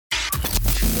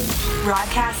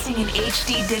Broadcasting in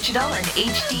HD digital and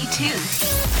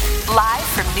HD2. Live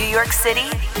from New York City,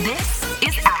 this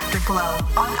is Afterglow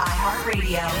on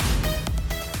iHeartRadio.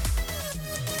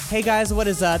 Hey guys, what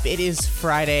is up? It is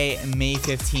Friday, May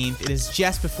 15th. It is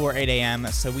just before 8 a.m.,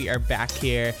 so we are back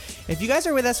here. If you guys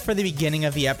are with us for the beginning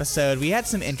of the episode, we had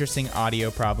some interesting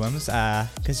audio problems,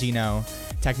 because, you know,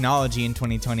 technology in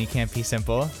 2020 can't be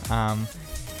simple.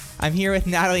 I'm here with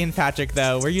Natalie and Patrick,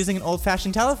 though. We're using an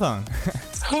old-fashioned telephone.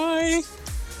 Hi.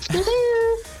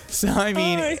 So, I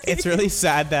mean, Hi. It's really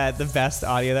sad that the best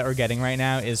audio that we're getting right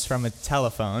now is from a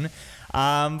telephone.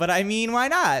 But I mean, why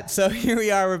not? So here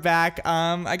we are, we're back.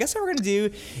 I guess what we're gonna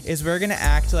do is we're gonna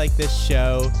act like this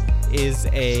show is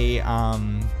a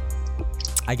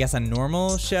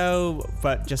normal show,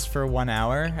 but just for 1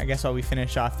 hour, I guess, while we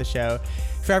finish off the show.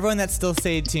 For everyone that still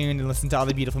stayed tuned and listened to all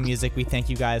the beautiful music, we thank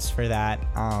you guys for that,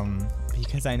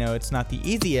 because I know it's not the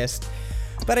easiest,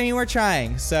 but I mean, we're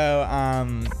trying, so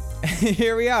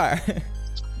here we are.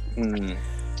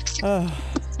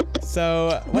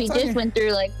 So we went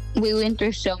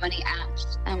through so many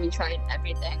apps and we tried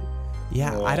everything.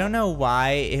 Yeah, I don't know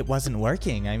why it wasn't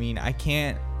working. I mean, I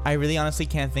really honestly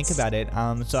can't think about it.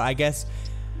 So I guess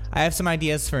I have some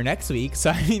ideas for next week.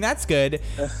 So I mean, that's good.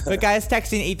 But guys,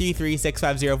 text in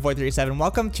 833-650-437.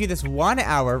 Welcome to this 1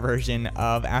 hour version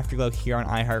of Afterglow here on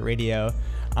iHeartRadio.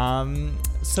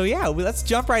 So yeah, let's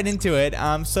jump right into it.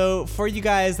 So for you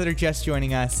guys that are just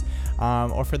joining us,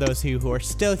 or for those who are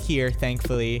still here,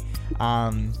 thankfully,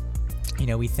 you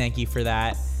know, we thank you for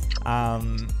that.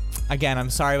 Again, I'm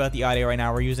sorry about the audio right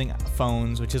now. We're using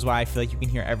phones, which is why I feel like you can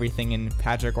hear everything in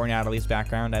Patrick or Natalie's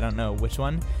background. I don't know which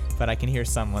one, but I can hear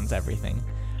someone's everything.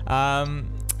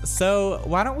 So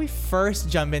why don't we first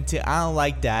jump into I Don't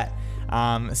Like That,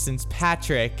 since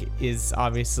Patrick is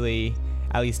obviously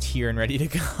at least here and ready to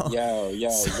go. Yo.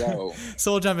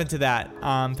 So we'll jump into that.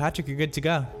 Patrick, you're good to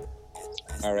go.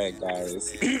 All right,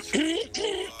 guys.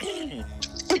 Get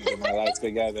my life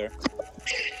together.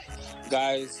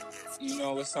 Guys, you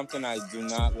know, it's something I do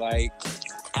not like.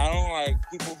 I don't like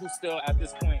people who still, at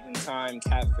this point in time,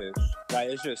 catfish. Like,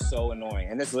 it's just so annoying.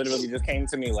 And this literally just came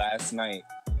to me last night.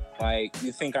 Like,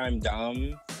 you think I'm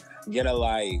dumb? Get a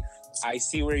life. I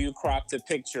see where you cropped a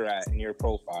picture at in your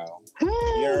profile.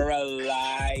 You're a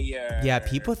liar. Yeah,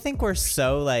 people think we're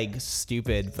so, like,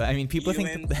 stupid. But, I mean, people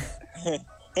think that...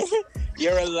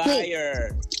 You're a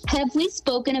liar. Wait, have we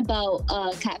spoken about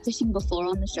catfishing before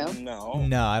on the show?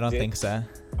 No, I don't think so.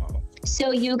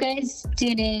 So you guys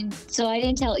didn't. So I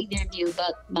didn't tell either of you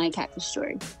about my catfish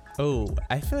story. Oh,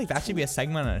 I feel like that should be a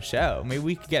segment on a show. Maybe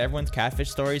we could get everyone's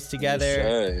catfish stories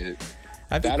together.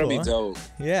 That'll be dope.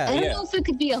 Yeah. I don't know if it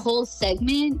could be a whole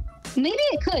segment. Maybe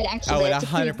it could actually. Oh, it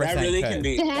 100% That really could. can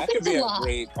be. That That could be happens a a lot.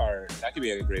 great part. That could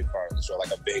be a great part of the show,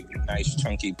 like a big, nice,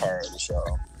 chunky part of the show.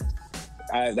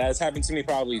 That's happened to me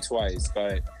probably twice,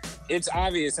 but it's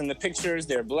obvious in the pictures.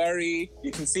 They're blurry.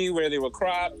 You can see where they were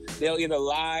cropped. They'll either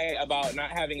lie about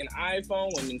not having an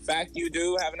iPhone when in fact you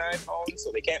do have an iPhone,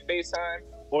 so they can't FaceTime,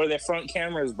 or their front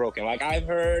camera is broken. Like, I've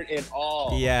heard it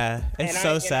all. Yeah, it's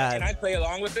so sad. And I play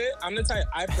along with it. I'm the type,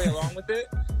 I play along with it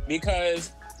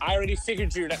because I already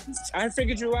figured you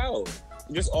out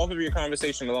just off of your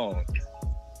conversation alone.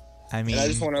 I mean, And I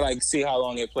just want to, like, see how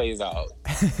long it plays out.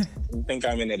 I think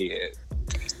I'm an idiot.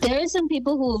 There are some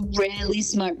people who are really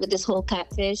smart with this whole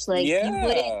catfish. Like, you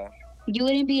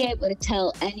wouldn't be able to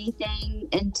tell anything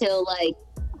until, like,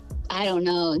 I don't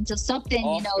know, until something,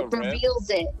 Off the rip. reveals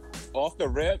it. Off the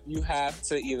rip, you have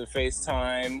to either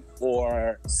FaceTime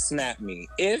or snap me.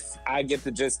 If I get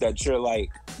the gist that you're, like,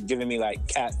 giving me, like,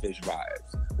 catfish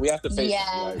vibes, we have to FaceTime.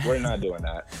 Yeah. Like, we're not doing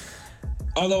that.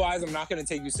 Otherwise, I'm not going to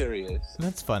take you serious.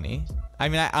 that's funny. I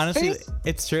mean, I honestly,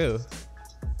 it's true.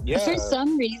 Yeah. For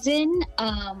some reason,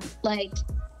 like,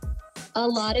 a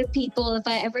lot of people, if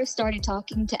I ever started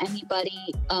talking to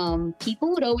anybody,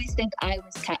 people would always think I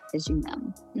was catfishing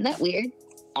them. Isn't that weird?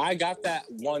 I got that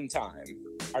one time.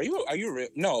 Are you real?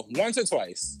 No, once or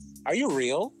twice. Are you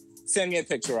real? Send me a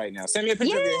picture right now. Send me a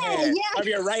picture of your hand, of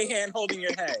your right hand holding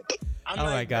your head. I'm Oh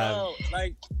like, my God. bro,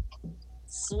 like,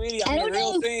 sweetie, I'm the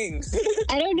real thing.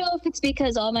 I don't know if it's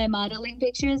because all my modeling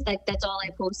pictures, like, that's all I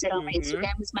posted on my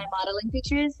Instagram was my modeling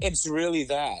pictures. It's really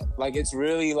that. Like, it's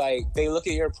really like they look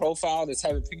at your profile, the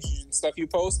type of pictures and stuff you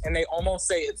post, and they almost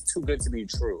say it's too good to be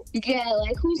true. Yeah,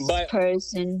 like, who's this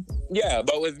person? Yeah,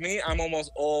 but with me, I'm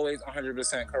almost always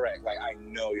 100% correct. Like, I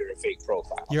know you're a fake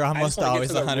profile. You're almost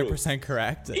always 100% root.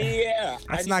 correct. Yeah.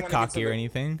 That's not cocky or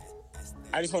anything.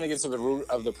 I just want to get to the root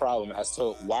of the problem as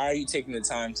to why are you taking the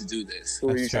time to do this? Who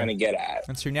are you trying to get at?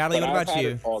 That's true. Natalie, what about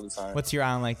you? All the time. What's your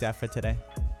I Don't Like That for today?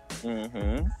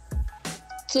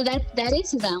 So that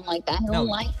is his I don't like that. He don't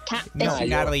like catfish. No,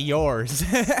 Natalie, yours.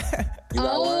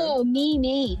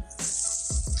 Me.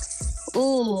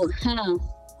 Ooh,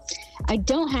 I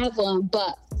don't have one,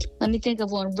 but let me think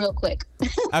of one real quick.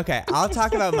 Okay, I'll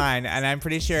talk about mine, and I'm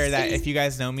pretty sure that if you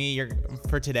guys know me,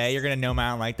 for today, you're gonna know my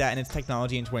I don't like that, and it's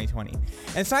technology in 2020. And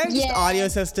it's not just audio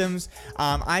systems.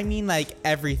 I mean, like,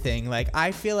 everything. Like,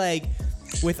 I feel like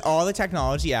with all the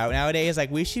technology out nowadays,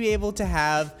 like, we should be able to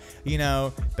have, you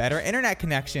know, better internet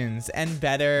connections and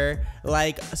better,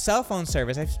 like, cell phone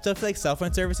service. I still feel like cell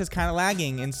phone service is kind of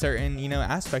lagging in certain, you know,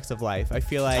 aspects of life. I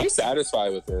feel like I'm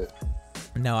satisfied with it.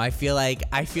 No, I feel like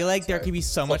there could be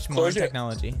so much more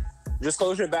technology. Just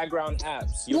close your background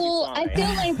apps. You'll be fine. I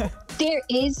feel like there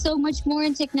is so much more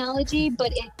in technology,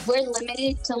 but we're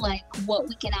limited to like what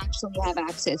we can actually have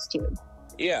access to.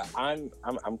 Yeah, I'm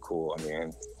cool. I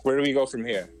mean, where do we go from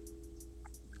here?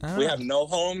 We have no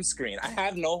home screen. I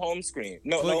have no home screen.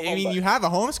 No, well, no home I mean, button. you have a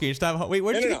home screen. Wait,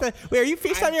 where did you get that? Wait, are you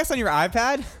FaceTiming us on your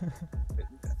iPad?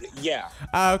 Yeah.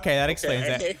 Okay, that explains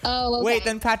it. Oh, okay. Wait,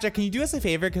 then Patrick, can you do us a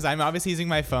favor? Because I'm obviously using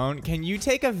my phone. Can you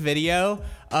take a video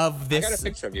of this? I got a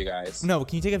picture of you guys. No,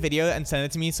 can you take a video and send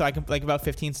it to me so I can, like, about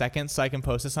 15 seconds so I can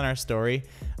post this on our story?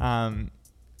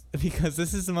 Because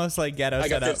this is the most, like, ghetto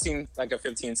setup. Like a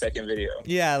 15-second video.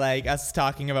 Yeah, like us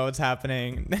talking about what's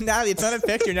happening. Natalie, it's not a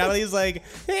picture. Natalie's like,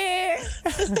 eh.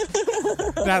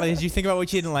 Natalie, did you think about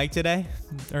what you didn't like today?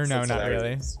 Or no, not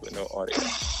really. With no audio.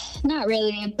 Not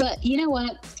really, but you know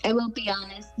what? I will be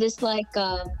honest. This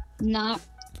not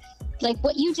like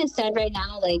what you just said right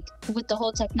now, like with the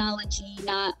whole technology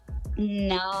not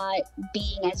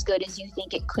being as good as you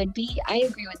think it could be. I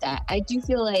agree with that. I do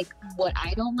feel like what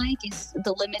I don't like is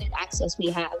the limited access we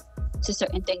have to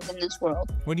certain things in this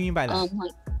world. What do you mean by that?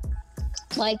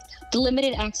 Like the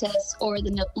limited access or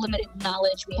the limited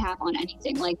knowledge we have on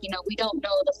anything. Like, you know, we don't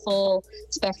know the full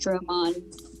spectrum on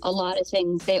a lot of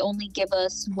things. They only give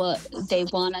us what they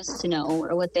want us to know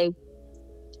or what they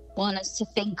want us to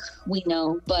think we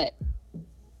know, but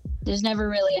there's never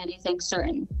really anything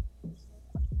certain.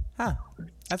 Huh.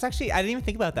 That's actually, I didn't even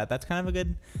think about that. That's kind of a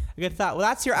good thought. Well,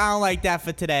 that's your I don't like that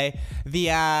for today.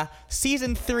 The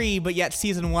season 3, but yet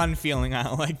season 1 feeling I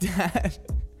don't like that.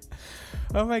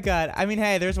 Oh my god. I mean,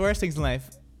 hey, there's worse things in life.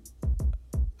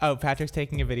 Oh, Patrick's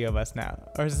taking a video of us now.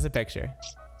 Or is this a picture?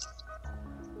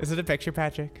 Is it a picture,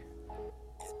 Patrick?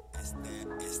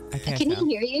 I can't tell. Can he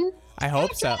hear you? I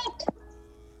hope so.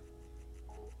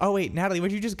 Oh, wait, Natalie,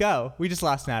 where'd you just go? We just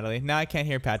lost Natalie. Now I can't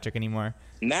hear Patrick anymore.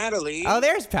 Natalie. Oh,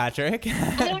 there's Patrick.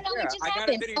 I don't know what just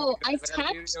happened. I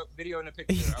tapped. Video in a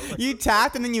picture. You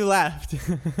tapped and then you left.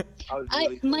 I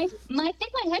think my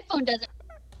headphone doesn't.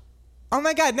 Oh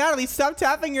my god, Natalie, stop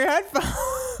tapping your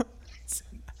headphones.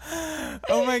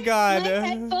 Oh my god. My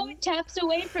headphone taps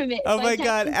away from it. Oh my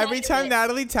god, every time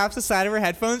Natalie taps the side of her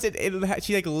headphones,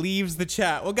 she like leaves the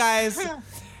chat. Well, guys,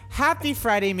 happy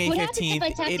Friday, May 15th. What happens if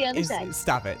I tap the other side?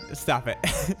 Stop it.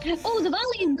 Oh, the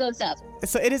volume goes up.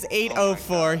 So it is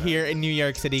 8:04 here in New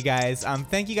York City, guys.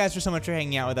 Thank you guys for so much for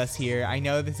hanging out with us here. I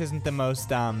know this isn't the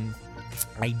most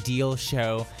ideal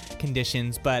show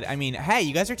conditions, but I mean, hey,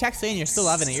 you guys are texting and you're still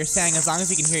loving it. You're saying as long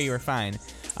as we can hear you, we're fine.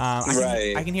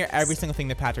 I can hear every single thing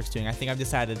that Patrick's doing. I think I've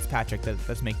decided it's Patrick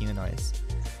that's making the noise.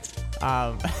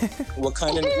 What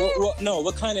kind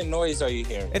of noise are you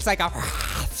hearing? It's like a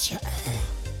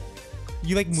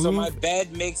you like move. So my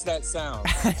bed makes that sound.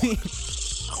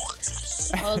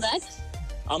 Oh, that's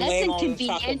laying on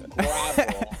top of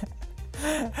gravel.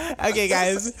 Okay,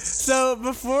 guys. So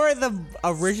before the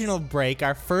original break,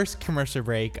 our first commercial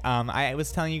break, I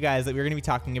was telling you guys that we were going to be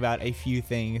talking about a few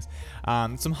things,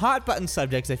 some hot button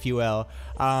subjects, if you will.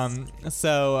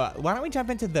 So why don't we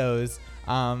jump into those?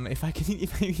 If I can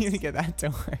even get that to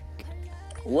work.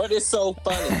 What is so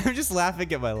funny? I'm just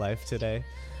laughing at my life today.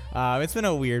 It's been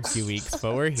a weird few weeks,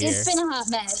 but we're here. It's been a hot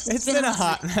mess. It's been a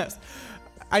hot mess.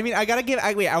 I mean, I want to give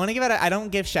out, I don't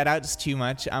give shout outs too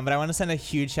much, but I want to send a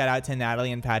huge shout out to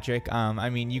Natalie and Patrick. I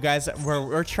mean, you guys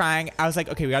were trying, I was like,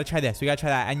 okay, we got to try this, we got to try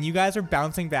that. And you guys are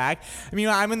bouncing back. I mean,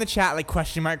 I'm in the chat like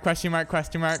question mark. I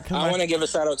want to give a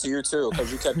shout out to you too,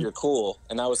 because you kept your cool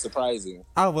and that was surprising.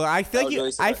 Oh, well, I feel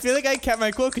like I kept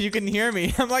my cool because you couldn't hear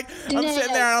me. I'm like, I'm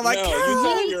sitting there and I'm like, no, you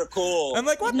kept your cool. I'm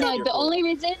like, what? No, the only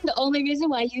reason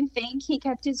why you think he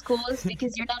kept his cool is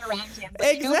because you're not around him.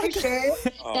 But exactly. You know for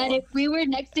sure that if we were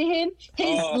next to him,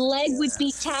 his leg would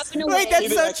be tapping away. Wait,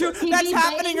 that's so true. That's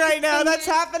happening right now. That's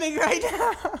happening right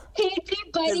now. He'd be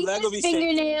biting his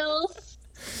fingernails.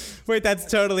 Wait, that's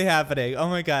totally happening. Oh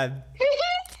my god.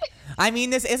 I mean,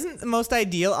 this isn't the most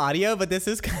ideal audio, but this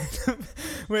is kind of.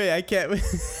 Wait, I can't.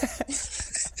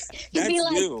 That's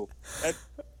you. I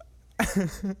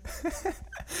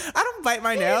don't don't bite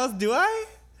my nails, do I?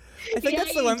 I think Yeah,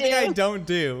 that's the you one thing I do. don't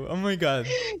do. Oh my god.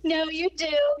 No, you do.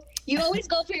 You always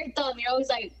go for your thumb. You're always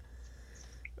like,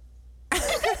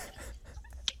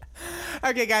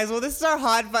 Okay, guys. Well, this is our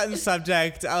hot button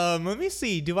subject. Let me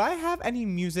see. Do I have any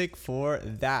music for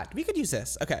that? We could use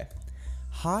this. Okay.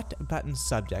 Hot button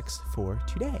subjects for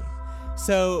today.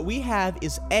 So we have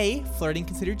is A, flirting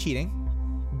considered cheating?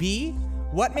 B,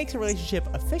 what makes a relationship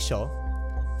official?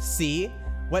 C,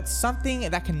 what's something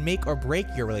that can make or break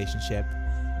your relationship?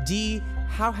 D,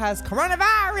 how has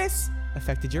coronavirus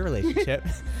affected your relationship?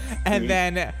 And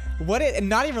then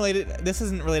not even related, this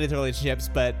isn't related to relationships,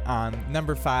 but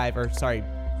number 5, or sorry,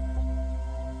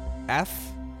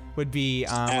 F would be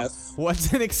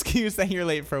what's an excuse that you're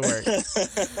late for work?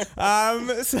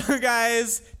 So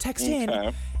guys, text in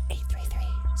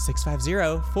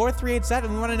 833-650-4387.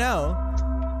 We want to know,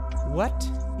 what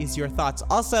is your thoughts?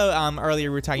 Also, earlier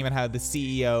we were talking about how the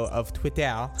CEO of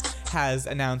Twitter has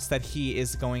announced that he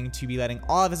is going to be letting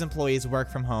all of his employees work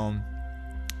from home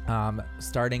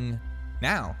starting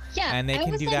now. yeah. And they I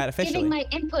can was do like that officially. giving my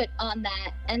input on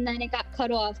that, and then it got cut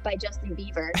off by Justin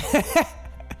Bieber.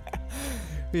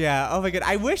 Yeah. Oh my god.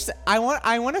 I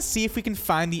want to see if we can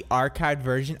find the archived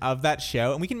version of that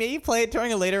show, and we can maybe play it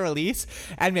during a later release.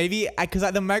 And maybe because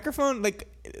the microphone,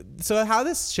 so how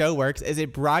this show works is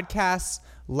it broadcasts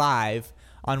live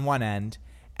on one end,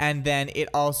 and then it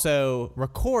also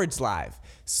records live.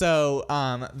 So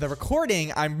the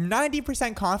recording, I'm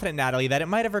 90% confident, Natalie, that it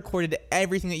might have recorded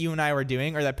everything that you and I were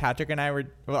doing, or that Patrick and I were,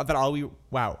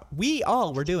 we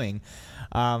all were doing.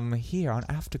 Here on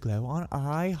Afterglow on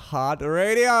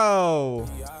iHeartRadio.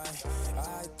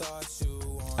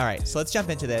 All right, so let's jump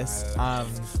into this.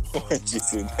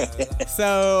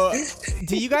 So,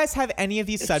 do you guys have any of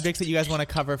these subjects that you guys want to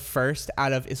cover first?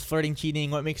 Out of is flirting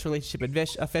cheating? What makes a relationship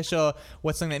official?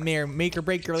 What's something that may or make or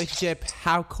break your relationship?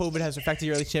 How COVID has affected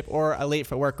your relationship? Or a late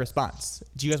for work response?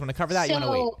 Do you guys want to cover that? You want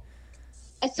to wait?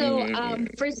 So,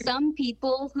 for some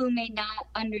people who may not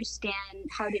understand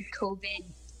how did COVID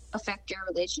affect your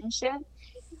relationship,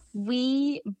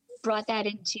 we brought that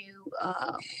into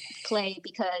play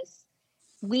because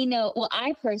we know, well,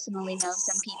 I personally know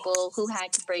some people who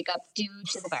had to break up due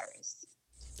to the virus.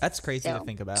 That's crazy to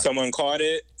think about. Someone caught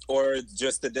it, or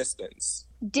just the distance?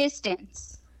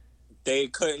 Distance. They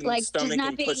couldn't stomach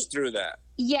and push through that.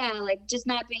 Yeah, just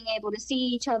not being able to see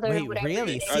each other. Wait, whatever.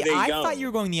 really? See, I thought you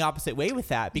were going the opposite way with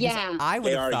that, because I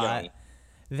would have thought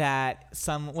that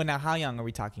now how young are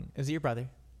we talking? Is it your brother?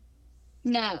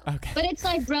 No. Okay. But it's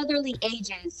like brotherly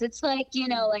ages. It's like,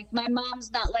 my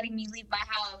mom's not letting me leave my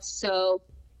house, so.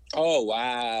 Oh,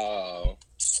 wow.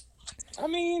 I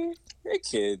mean, they're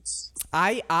kids.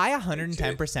 I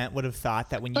 110% would have thought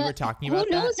that when you were talking about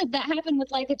that. Who knows if that happened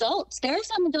with adults? There are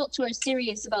some adults who are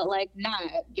serious about nah,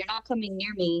 you're not coming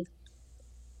near me.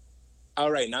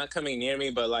 All right, not coming near me,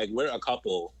 but we're a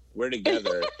couple. We're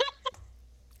together.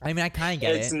 I mean, I kind of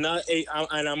get It's it. not,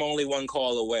 and I'm only one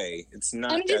call away. It's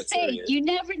not. I'm just saying, serious. you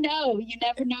never know. You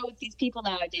never know with these people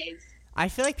nowadays. I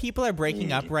feel like people are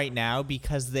breaking up right now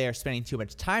because they're spending too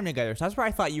much time together. So that's where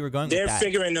I thought you were going with that. They're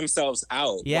figuring themselves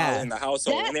out while in the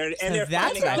household, and they're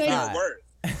finding out their worth.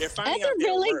 They're finding out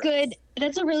their worth.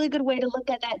 That's a really good way to look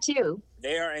at that too.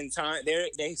 They are in time. They're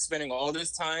spending all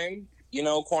this time,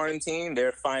 quarantine.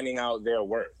 They're finding out their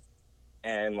worth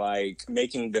and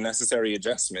making the necessary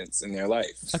adjustments in their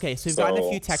life. Okay, so we've gotten a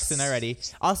few texts in already.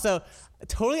 Also,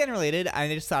 totally unrelated, I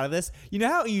just thought of this. You know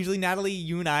how usually, Natalie,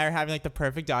 you and I are having the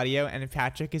perfect audio, and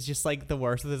Patrick is just the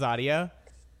worst with his audio?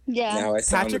 Yeah. Now I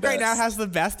sound Patrick the best. right now has the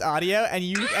best audio, and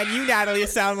you Natalie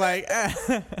sound like.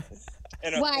 Why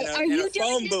are you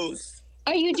doing this?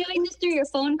 Are you doing this through your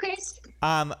phone, Chris?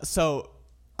 So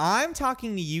I'm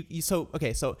talking to you.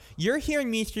 So you're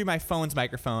hearing me through my phone's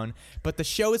microphone, but the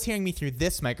show is hearing me through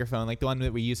this microphone, the one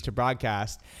that we use to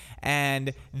broadcast.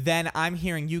 And then I'm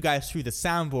hearing you guys through the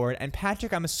soundboard. And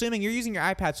Patrick, I'm assuming you're using your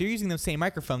iPad, so you're using the same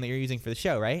microphone that you're using for the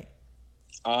show, right?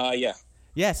 Yeah.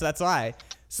 Yeah, so that's why.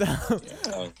 So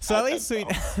at least we.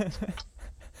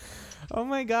 Oh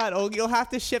my God! Oh, you'll have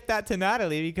to ship that to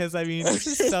Natalie because this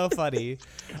is so funny.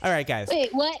 All right, guys.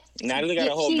 Wait, what? Natalie got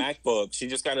a whole MacBook. She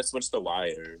just got to switch the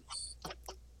wires.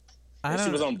 She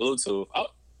was on Bluetooth. Oh,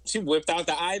 she whipped out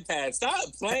the iPad. Stop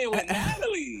playing with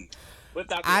Natalie.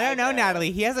 I don't know,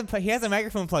 Natalie. He has a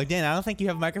microphone plugged in. I don't think you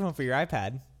have a microphone for your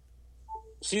iPad.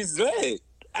 She's lit.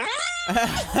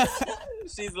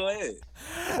 She's lit.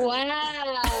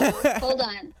 Wow. Hold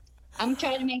on. I'm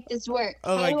trying to make this work.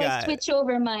 Oh my God. How do I switch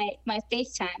over my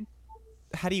FaceTime?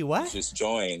 How do you what? Just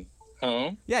join.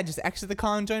 Huh? Yeah, just exit the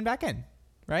call and join back in,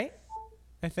 right?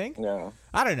 I think. Yeah.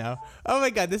 I don't know. Oh my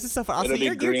god, this is so fun. Also, It'll be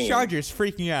your green. charger's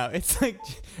freaking out. It's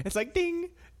like ding,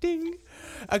 ding.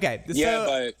 Okay. Yeah, so,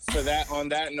 but for that, on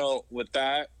that note, with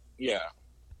that, yeah,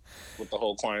 with the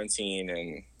whole quarantine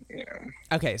and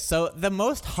Okay, so the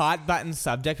most hot button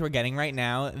subject we're getting right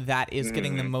now that is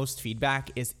getting the most feedback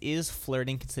is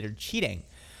flirting considered cheating?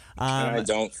 and I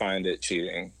don't find it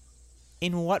cheating.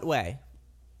 In what way?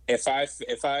 If I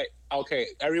okay,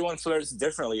 everyone flirts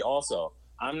differently. Also,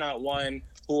 I'm not one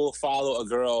who will follow a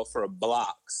girl for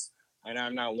blocks, and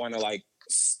I'm not one to like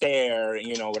stare,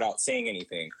 without saying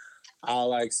anything. I'll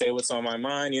like say what's on my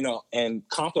mind, and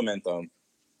compliment them.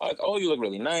 Like, oh, you look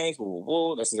really nice. Whoa, whoa,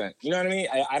 whoa. That's that. You know what I mean?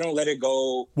 I don't let it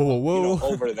go. Whoa, whoa, whoa.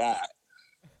 Over that.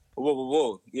 Whoa, whoa,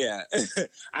 whoa. Yeah,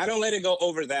 I don't let it go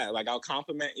over that. Like, I'll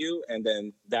compliment you, and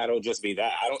then that'll just be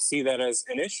that. I don't see that as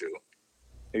an issue.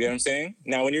 You know what I'm saying?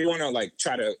 Now, when you want to like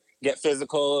try to get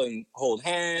physical and hold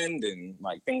hand and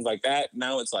like things like that,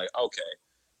 now it's like, okay,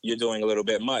 you're doing a little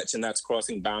bit much, and that's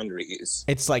crossing boundaries.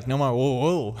 It's like no more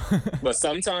whoa, whoa. But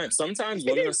sometimes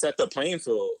women will set the playing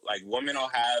field. Like, women will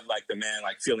have like the man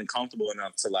like feeling comfortable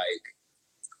enough to like,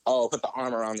 oh, put the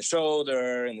arm around the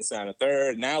shoulder and this and the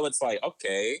third. Now it's like,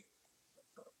 okay,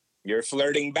 you're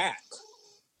flirting back,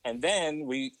 and then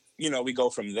we go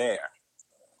from there.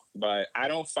 But I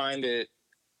don't find it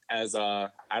cheating.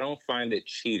 I don't find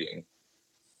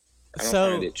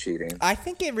it cheating. I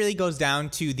think it really goes down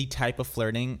to the type of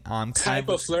flirting. Type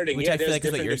of flirting, which yeah, I feel like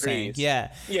is what there's you're different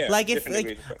saying. degrees. Yeah. Like if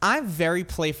like I'm very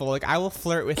playful. Like I will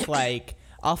flirt with like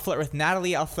I'll flirt with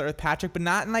Natalie. I'll flirt with Patrick, but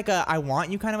not in like a I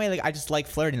want you kind of way. Like I just like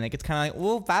flirting. Like it's kind of like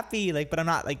whoa, papi. Like, but I'm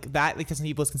not like that. Like to some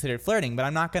people, it's considered flirting. But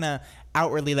I'm not gonna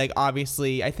outwardly like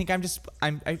obviously. I think I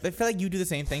feel like you do the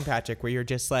same thing, Patrick, where you're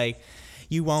just like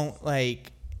you won't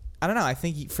like. I don't know. I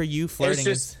think for you, flirting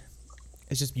is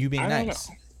just you being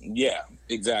nice. Yeah,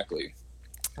 exactly.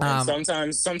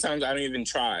 Sometimes I don't even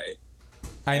try.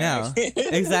 I know.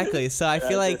 Exactly. So I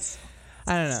feel like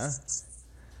I don't know.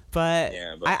 But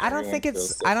I don't think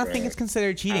it's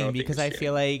considered cheating because I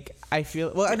feel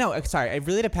well no, sorry, it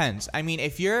really depends. I mean,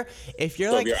 if you're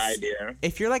like your idea.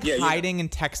 If you're like hiding and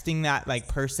texting that like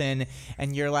person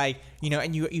and you're like,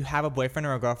 and you have a boyfriend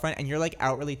or a girlfriend and you're like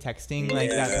outwardly texting like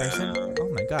that person. Oh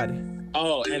my god.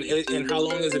 Oh, and how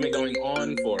long has it been going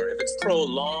on for? If it's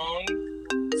prolonged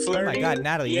flirting. Oh my god,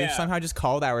 Natalie, you somehow just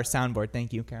called our soundboard.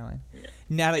 Thank you, Caroline. Yeah.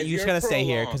 Natalie, you just gotta stay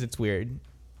here because it's weird.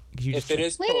 If it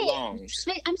is prolonged.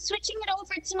 I'm switching it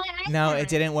over to my iPhone. No, it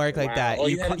didn't work like that. All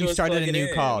you started a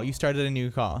new call. You started a new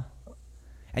call.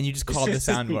 And you just called the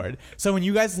soundboard. So when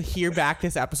you guys hear back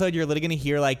this episode, you're literally going to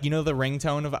hear like, the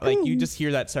ringtone of like, you just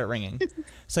hear that start ringing.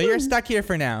 So you're stuck here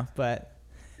for now, but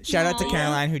shout out to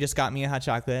Caroline who just got me a hot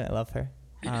chocolate. I love her.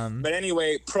 But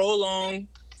anyway, prolonged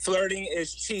flirting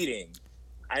is cheating.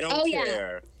 I don't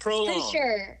care. Prolonged. For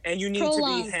sure. And you need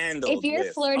to be handled if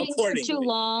you're flirting for too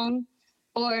long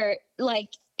or like,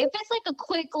 if it's like a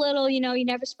quick little, you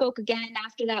never spoke again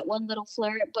after that one little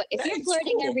flirt, but if you're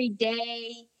flirting every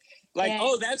day. Like,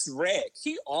 oh, that's Rick.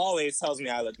 He always tells me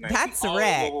I look nice. That's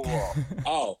Rick.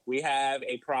 Oh, we have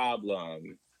a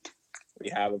problem.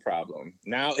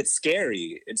 Now it's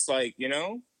scary. It's like,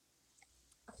 Yeah,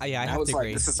 I have to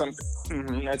agree. This is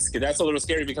something that's a little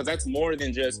scary because that's more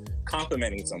than just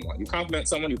complimenting someone. You compliment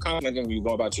someone, you compliment them, you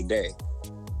go about your day.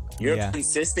 You're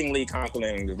consistently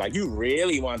complimenting them. Like, you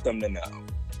really want them to know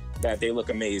that they look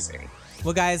amazing.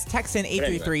 Well, guys, text in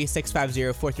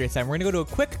 833-650-4387. We're going to go to a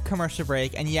quick commercial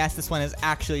break. And yes, this one is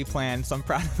actually planned, so I'm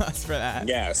proud of us for that.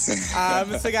 Yes.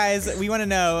 So, guys, we want to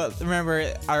know,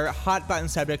 remember, our hot button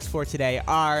subjects for today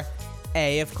are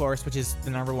A, of course, which is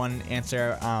the number one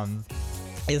answer,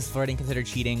 is flirting considered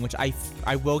cheating, which I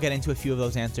will get into a few of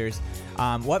those answers.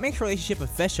 What makes a relationship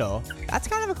official? That's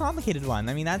kind of a complicated one.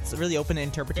 I mean, that's really open to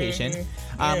interpretation.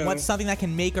 What's something that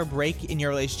can make or break in your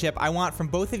relationship? I want from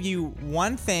both of you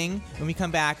one thing when we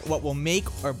come back, what will break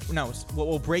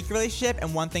your relationship,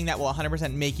 and one thing that will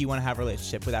 100% make you want to have a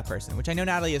relationship with that person, which I know,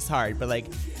 Natalie, is hard, but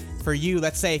like for you,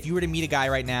 let's say if you were to meet a guy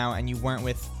right now and you weren't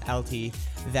with LT,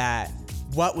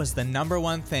 what was the number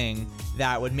one thing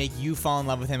that would make you fall in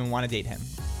love with him and want to date him?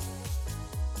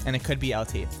 And it could be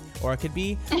LT, or it could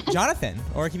be Jonathan,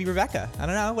 or it could be Rebecca. I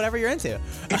don't know, whatever you're into.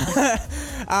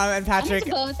 And Patrick.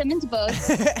 I'm into both.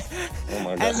 Oh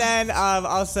my God. And then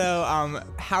also,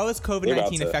 how has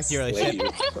COVID-19 affected your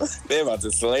relationship? They're about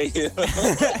to slay you.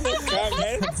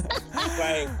 Comments?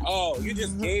 Like, oh, you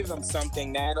just gave them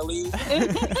something, Natalie.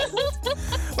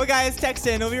 Well, guys, text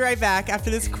in. We'll be right back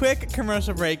after this quick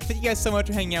commercial break. Thank you guys so much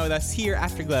for hanging out with us here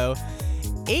after Afterglow.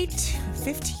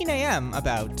 8:15 a.m.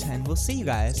 about, and we'll see you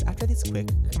guys after this quick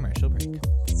commercial break.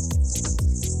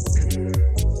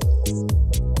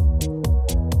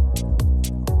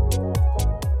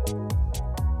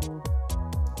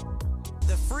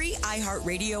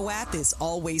 iHeartRadio app is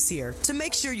always here to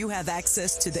make sure you have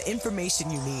access to the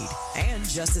information you need. And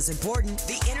just as important,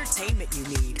 the entertainment you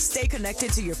need. Stay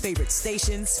connected to your favorite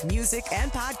stations, music,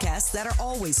 and podcasts that are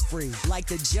always free, like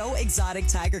the Joe Exotic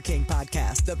Tiger King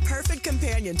podcast, the perfect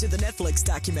companion to the Netflix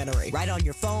documentary, right on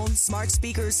your phone, smart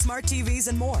speakers, smart TVs,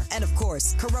 and more. And of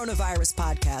course, coronavirus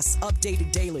podcasts,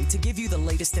 updated daily to give you the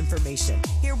latest information.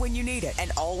 Here when you need it,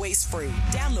 and always free.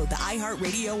 Download the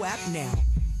iHeartRadio app now.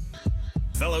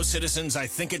 Fellow citizens, I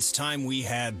think it's time we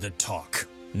had the talk.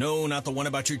 No, not the one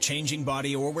about your changing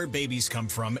body or where babies come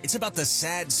from. It's about the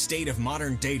sad state of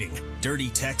modern dating. Dirty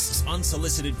texts,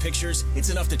 unsolicited pictures, it's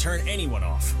enough to turn anyone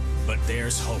off. But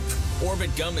there's hope.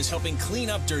 Orbit Gum is helping clean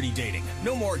up dirty dating.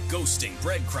 No more ghosting,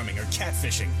 breadcrumbing, or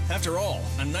catfishing. After all,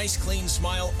 a nice clean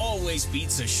smile always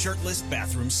beats a shirtless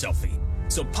bathroom selfie.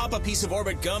 So pop a piece of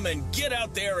Orbit Gum and get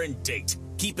out there and date.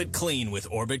 Keep it clean with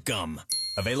Orbit Gum.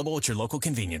 Available at your local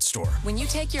convenience store. When you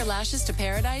take your lashes to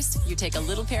paradise, you take a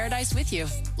little paradise with you.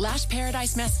 Lash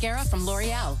Paradise Mascara from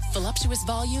L'Oreal. Voluptuous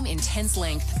volume, intense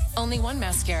length. Only one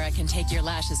mascara can take your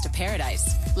lashes to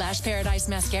paradise. Lash Paradise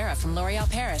Mascara from L'Oreal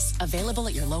Paris. Available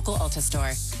at your local Ulta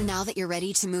store. Now that you're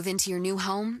ready to move into your new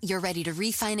home, you're ready to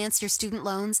refinance your student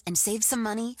loans and save some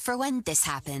money for when this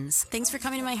happens. Thanks for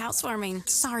coming to my housewarming.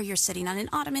 Sorry you're sitting on an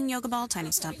ottoman, yoga ball,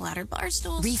 tiny step ladder, bar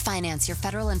stool. Refinance your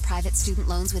federal and private student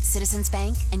loans with Citizens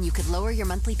Bank, and you could lower your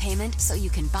monthly payment so you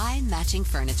can buy matching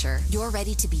furniture. You're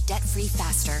ready to be debt-free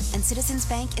faster, and Citizens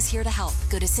Bank is here to help.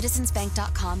 Go to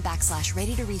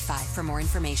citizensbank.com/ready to refi for more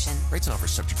information. Rates and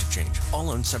offers subject to change. All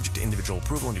loans subject to individual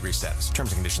approval and degree status.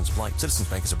 Terms and conditions apply. Citizens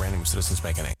Bank is a brand name of Citizens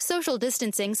Bank N.A. Social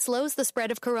distancing slows the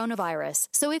spread of coronavirus.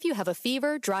 So if you have a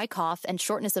fever, dry cough, and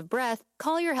shortness of breath,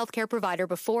 call your healthcare provider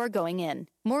before going in.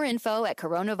 More info at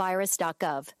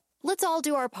coronavirus.gov. Let's all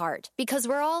do our part, because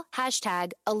we're all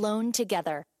 #alone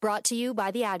together. Brought to you by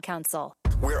the Ad Council.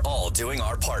 We're all doing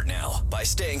our part now by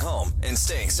staying home and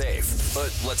staying safe.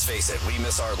 But let's face it, we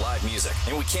miss our live music,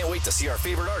 and we can't wait to see our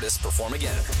favorite artists perform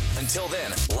again. Until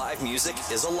then, live music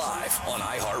is alive on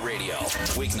iHeartRadio.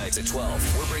 Weeknights at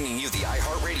 12, we're bringing you the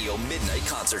iHeartRadio Midnight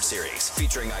Concert Series,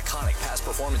 featuring iconic past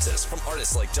performances from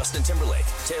artists like Justin Timberlake,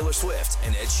 Taylor Swift,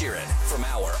 and Ed Sheeran. From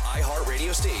our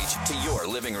iHeartRadio stage to your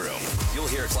living room, you'll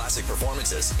hear classic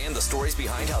performances and the stories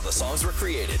behind how the songs were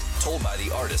created, told by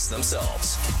the artists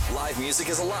themselves. Live music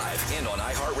is alive and on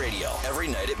iHeartRadio every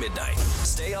night at midnight.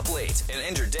 Stay up late and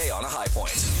end your day on a high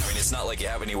point. I mean, it's not like you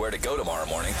have anywhere to go tomorrow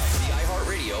morning. The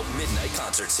iHeartRadio Midnight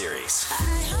Concert Series.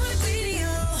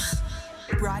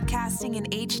 Broadcasting in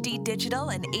HD digital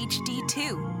and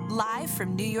HD2. Live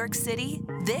from New York City,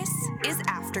 this is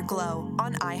Afterglow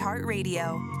on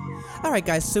iHeartRadio. All right,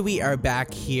 guys, so we are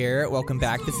back here. Welcome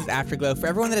back. This is Afterglow. For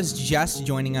everyone that is just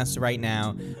joining us right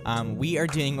now, we are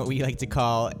doing what we like to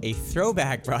call a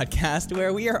throwback broadcast,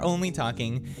 where we are only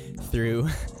talking through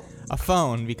a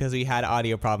phone because we had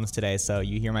audio problems today. So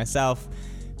you hear myself,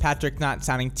 Patrick not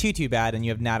sounding too bad, and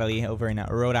you have Natalie over in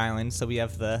Rhode Island. So we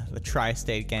have the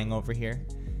tri-state gang over here.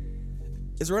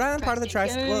 Is Rhode Island part of the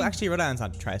tri-state? Well, actually, Rhode Island's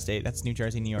not tri-state. That's New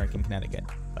Jersey, New York, and Connecticut.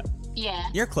 But yeah,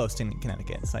 you're close to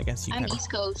Connecticut, so I guess you. I'm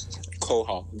East Coast.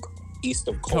 Quahog, east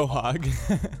of Quahog.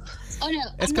 Oh no,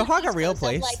 is Quahog a real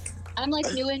place? I'm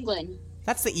like New England.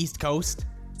 That's the East Coast.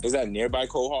 Is that nearby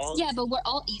Quahog? Yeah, but we're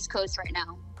all East Coast right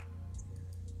now.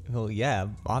 Well, yeah,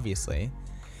 obviously.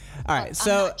 All right,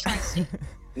 so.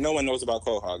 No one knows about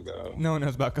Quahog, though. No one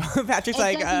knows about Quahog. Patrick's it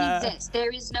like, doesn't exist.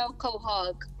 There is no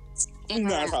Quahog.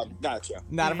 Not a problem. Gotcha.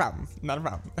 Not a problem. Not a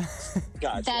problem.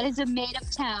 Gotcha. That is a made-up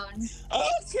town.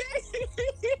 Okay.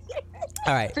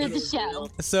 All right. For the show.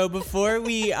 So before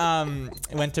we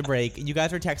went to break, you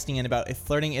guys were texting in about if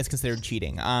flirting is considered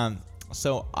cheating.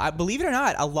 So I believe it or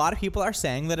not, a lot of people are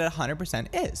saying that it 100%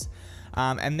 is.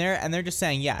 And they're just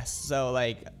saying yes. So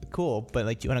like, cool. But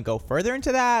like, do you want to go further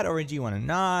into that, or do you want to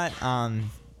not? I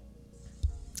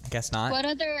guess not.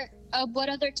 What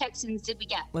other Texans did we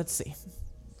get? Let's see.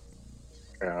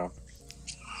 Yeah.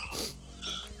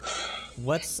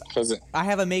 I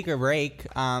have a make or break.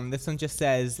 This one just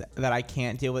says that I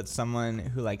can't deal with someone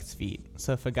who likes feet.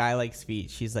 So if a guy likes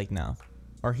feet, she's like no,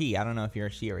 or he. I don't know if you're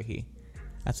a she or a he.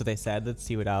 That's what they said. Let's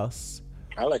see what else.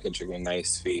 I like a chick with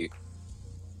nice feet.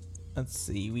 Let's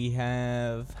see. We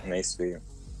have nice feet.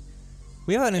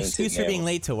 We have an excuse for being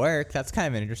late to work. That's kind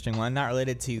of an interesting one. Not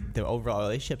related to the overall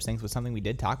relationship things, but something we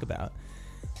did talk about.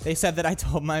 They said that I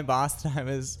told my boss that I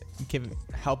was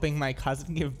helping my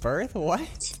cousin give birth.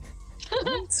 What?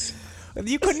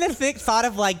 You couldn't have thought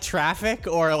of like traffic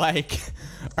or like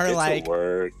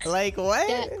work. Like what?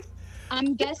 Yeah,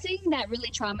 I'm guessing that really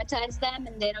traumatized them,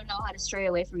 and they don't know how to stray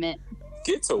away from it.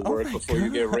 Get to work before you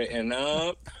get written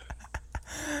up.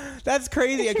 That's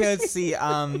crazy. Okay, let's see.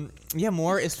 Yeah,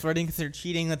 more is flirting considered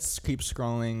cheating. Let's keep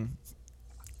scrolling.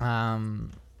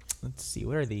 Let's see.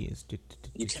 What are these?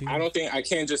 I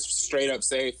can't just straight up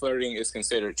say flirting is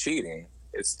considered cheating.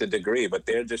 It's the degree, but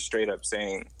they're just straight up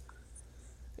saying.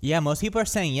 Yeah, most people are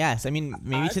saying yes. I mean,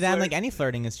 maybe to them, like any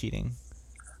flirting is cheating.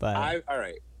 But all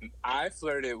right. I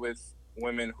flirted with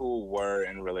women who were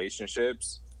in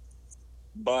relationships,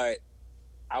 but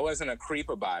I wasn't a creep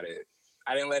about it.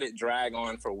 I didn't let it drag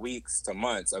on for weeks to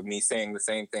months of me saying the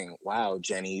same thing. Wow,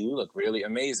 Jenny, you look really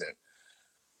amazing.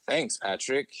 Thanks,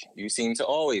 Patrick. You seem to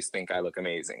always think I look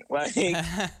amazing. Like,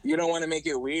 you don't want to make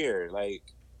it weird. Like,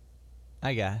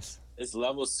 I guess. There's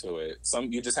levels to it.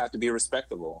 You just have to be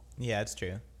respectable. Yeah, it's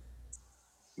true.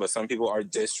 But some people are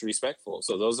disrespectful.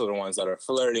 So those are the ones that are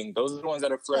flirting. Those are the ones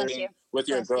that are flirting with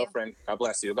your girlfriend. God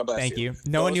bless you. God bless you. Thank you.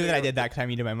 No one knew that I did that because I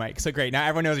muted my mic. So great. Now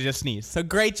everyone knows I just sneezed. So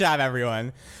great job,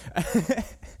 everyone.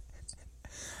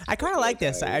 I kind of like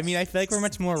this. I mean, I feel like we're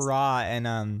much more raw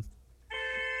and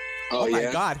Oh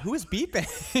my God, who is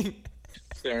beeping?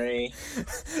 Sorry.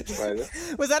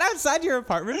 Was that outside your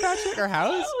apartment, Patrick, or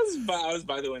house? I was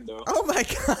by the window. Oh my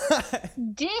God.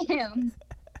 Damn.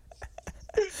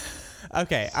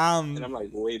 Okay. And I'm like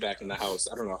way back in the house.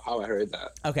 I don't know how I heard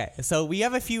that. Okay, so we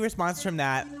have a few responses from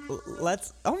that.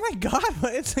 Let's. Oh my God,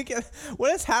 what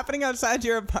is happening outside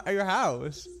your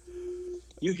house?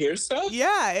 You hear stuff?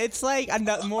 Yeah, it's like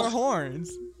more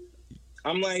horns.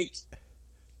 I'm like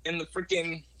in the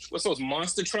freaking what's those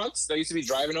monster trucks that used to be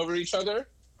driving over each other?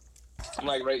 I'm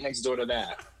like right next door to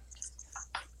that.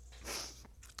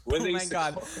 Oh my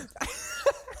God.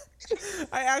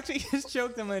 I actually just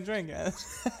choked on my drink. That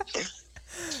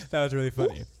was really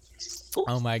funny.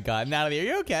 Oh my God, Natalie, are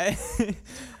you okay?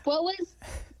 What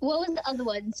was the other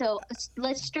one? So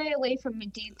let's stray away from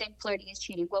do you think flirting is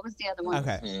cheating? What was the other one?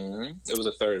 Okay. It was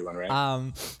a third one,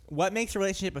 right? What makes a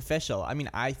relationship official? I mean,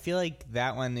 I feel like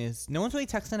that one is no one's really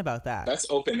texting about that. That's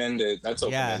open-ended.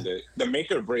 The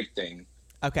make or break thing.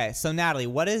 Okay, so Natalie,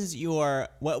 what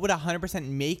would 100%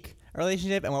 make a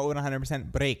relationship and what would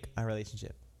 100% break a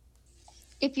relationship?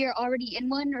 If you're already in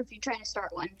one or if you're trying to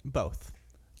start one? Both.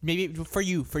 Maybe for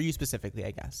you specifically,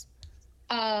 I guess.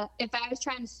 If I was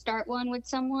trying to start one with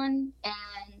someone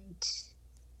and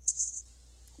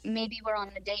maybe we're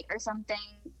on a date or something,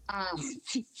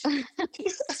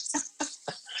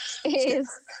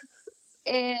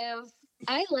 if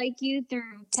I like you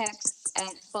through text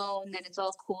and phone, then it's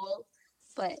all cool.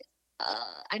 But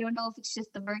I don't know if it's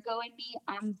just the Virgo in me.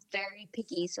 I'm very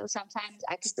picky, so sometimes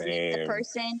I could see the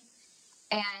person.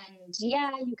 And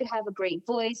yeah, you could have a great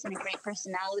voice and a great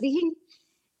personality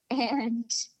and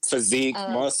physique,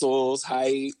 muscles,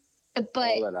 height,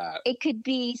 but all of that. It could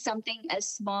be something as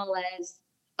small as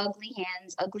ugly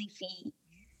hands, ugly feet,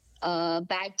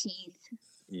 bad teeth,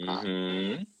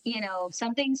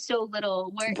 something so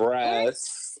little where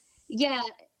breasts. Yeah,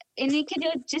 and it could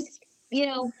just,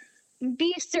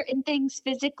 be certain things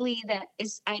physically that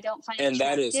I don't find and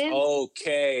attractive. That is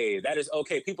okay. That is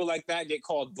okay. People like that get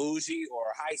called bougie or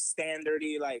high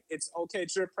standardy. Like, it's okay.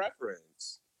 It's your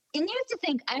preference. And you have to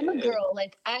think, I'm a girl.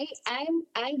 Like, I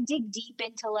dig deep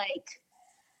into, like,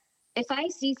 if I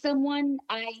see someone,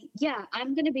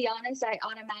 I'm gonna be honest. I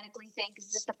automatically think,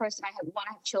 is this the person I want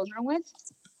to have children with?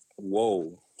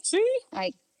 Whoa. See?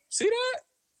 Like, see that?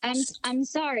 I'm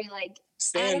sorry. Like,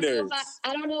 standards.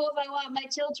 I don't know if I want my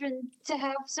children to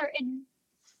have certain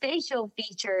facial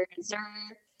features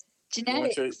or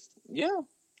genetics. Yeah.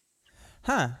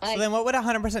 Huh. So then what would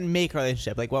 100% make a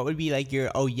relationship? Like, what would be like your,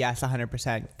 oh yes,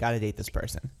 100% gotta date this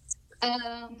person?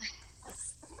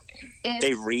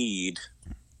 They read.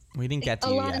 We didn't get to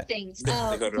a you lot yet. of things.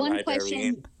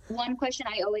 One question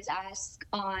I always ask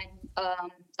on,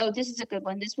 this is a good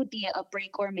one. This would be a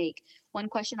break or make. One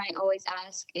question I always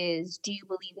ask is, do you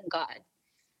believe in God?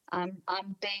 I'm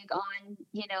big on,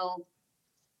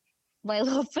 my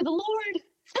love for the Lord.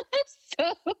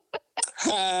 So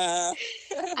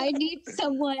I need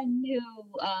someone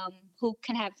who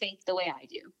can have faith the way I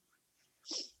do.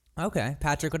 Okay.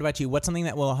 Patrick, what about you? What's something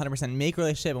that will 100% make a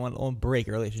relationship and what will break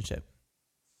a relationship?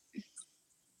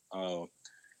 Oh,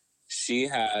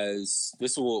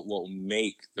 this will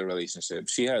make the relationship.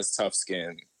 She has tough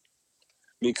skin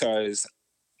because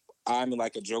I'm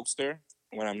like a jokester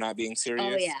when I'm not being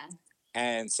serious. Oh, yeah.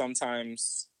 And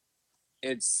sometimes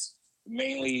it's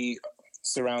mainly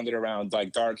surrounded around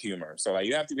like dark humor. So like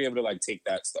you have to be able to like take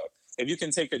that stuff. If you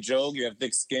can take a joke, you have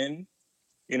thick skin,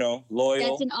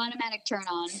 loyal. That's an automatic turn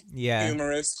on. Yeah.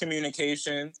 Humorous,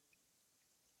 communication.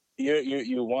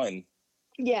 You won.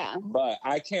 Yeah. But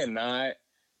I cannot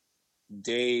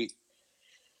date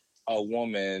a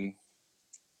woman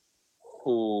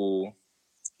who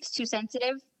It's too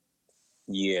sensitive.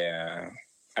 Yeah.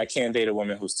 I can't date a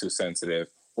woman who's too sensitive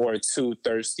or too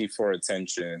thirsty for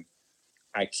attention.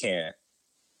 I can't.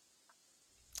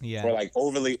 Yeah. Or like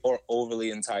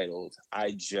overly entitled.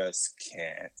 I just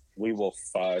can't. We will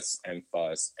fuss and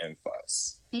fuss and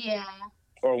fuss. Yeah.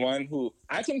 Or one who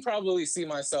I can probably see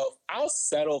myself. I'll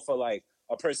settle for like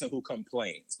a person who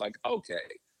complains. Like, okay,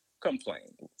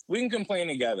 complain. We can complain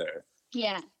together.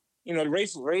 Yeah. You know, the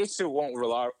relationship won't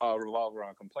revolve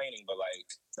around complaining, but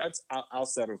like I'll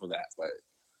settle for that. But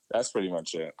that's pretty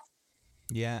much it.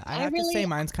 Yeah, I have to say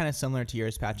mine's kind of similar to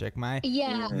yours, Patrick.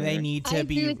 They need to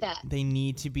be. agree with that. They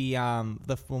need to be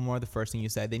the first thing you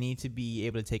said. They need to be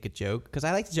able to take a joke, because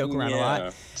I like to joke around a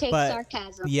lot. Take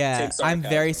sarcasm. Yeah, I'm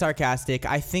very sarcastic.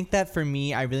 I think that for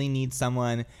me, I really need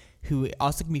someone who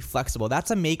also can be flexible.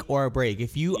 That's a make or a break.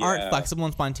 If you aren't flexible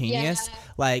and spontaneous,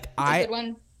 like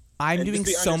I'm doing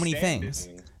so many things.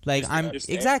 Like I'm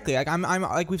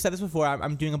like we've said this before.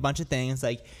 I'm doing a bunch of things.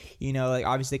 Like, you know, like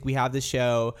obviously like we have this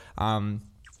show,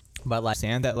 but like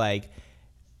understand that like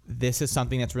this is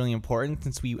something that's really important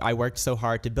since I worked so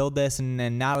hard to build this, and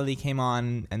then Natalie came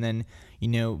on, and then you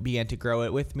know began to grow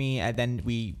it with me, and then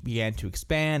we began to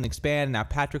expand, and now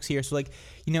Patrick's here. So like,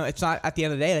 you know, it's not at the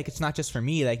end of the day, like it's not just for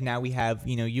me. Like now we have,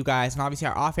 you know, you guys, and obviously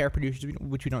our off-air producers,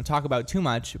 which we don't talk about too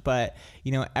much, but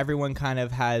you know, everyone kind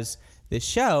of has this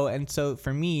show. And so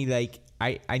for me, like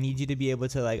I need you to be able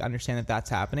to like understand that that's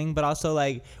happening, but also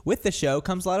like with the show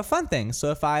comes a lot of fun things.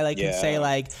 So if I like can say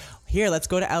like, here, let's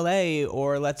go to LA,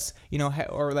 or let's, you know,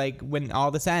 or like when all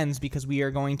this ends because we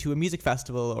are going to a music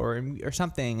festival or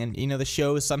something, and you know the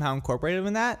show is somehow incorporated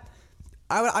in that.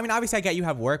 I mean obviously I get you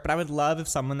have work, but I would love if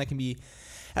someone that can be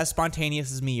as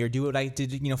spontaneous as me, or do what I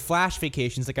did, you know, flash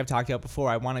vacations like I've talked about before.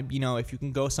 I want to, you know, if you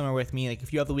can go somewhere with me, like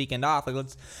if you have the weekend off, like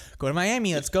let's go to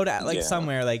Miami, let's go to like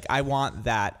somewhere. Like I want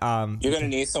that. You're gonna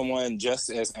need someone just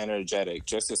as energetic.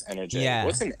 Yeah.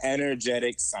 What's an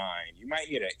energetic sign? You might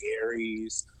need an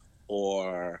Aries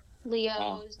or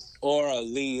Leos. Or a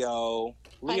Leo.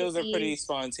 Leos are Pisces. pretty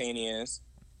spontaneous.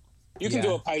 You can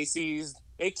do a Pisces.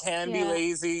 They can be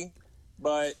lazy,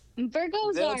 but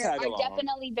Virgos they'll are tag along.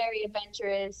 definitely very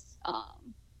adventurous.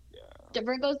 The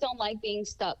Virgos don't like being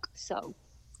stuck, so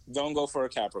don't go for a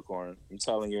Capricorn. I'm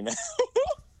telling you now.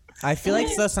 I feel like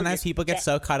sometimes people get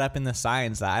so caught up in the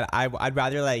signs that I'd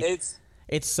rather like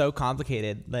it's so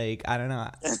complicated. Like I don't know.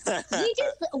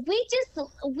 we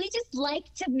just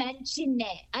like to mention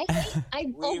it.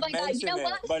 Oh my god! You know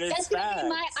what? That's gonna be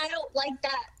my. I don't like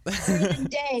that for the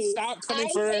day. Stop coming I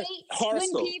for hate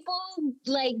horoscope. when people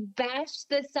like bash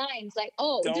the signs. Like,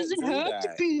 oh, it doesn't have to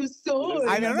that. be a sign.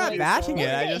 I mean, I'm not bashing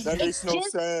it. I just that makes no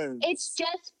sense. It's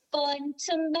just fun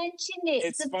to mention it.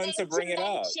 It's fun to bring it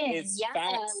up. It's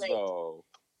facts though.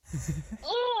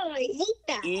 Oh, I hate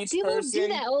that. Each People person, do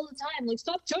that all the time. Like,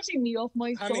 stop judging me off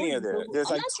my phone. How many are there?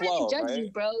 There's I'm like not 12, trying to judge right?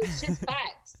 you, bro. It's just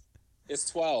facts. It's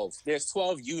 12. There's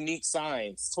 12 unique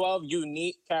signs, 12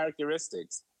 unique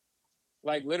characteristics.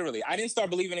 Like literally, I didn't start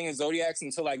believing in zodiacs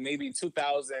until like maybe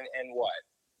 2000 and what?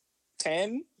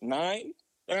 10, 9?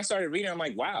 Then I started reading. I'm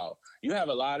like, wow, you have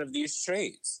a lot of these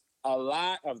traits. A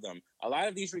lot of them. A lot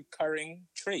of these recurring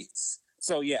traits.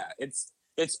 So yeah, it's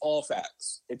all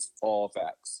facts. It's all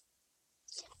facts.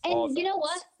 And all you facts. know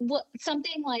what?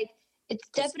 Something like it's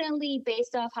definitely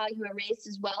based off how you were raised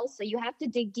as well. So you have to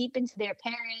dig deep into their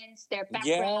parents, their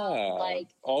background. Yeah. Like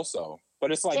also,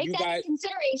 but it's like take you that guys. into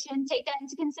consideration. Take that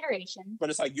into consideration.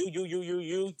 But it's like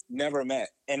you never met.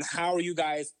 And how are you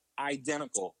guys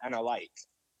identical and alike?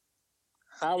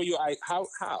 How are you? How?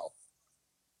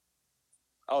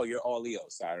 Oh, you're all Leo.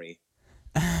 Sorry.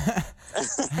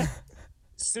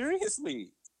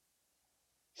 Seriously.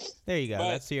 There you go. But,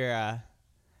 that's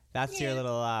your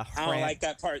little I don't like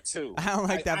that part too. I don't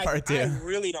like that part too. I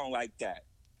really don't like that.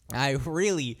 I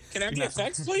really. Can I have the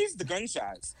effects, please? The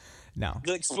gunshots. No.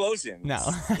 The explosions. No.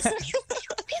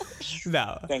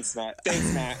 No. Thanks, Matt.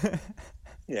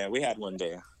 Yeah, we had one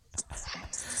day.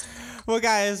 Well,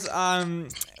 guys,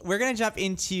 we're going to jump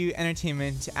into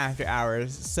entertainment after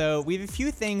hours. So we have a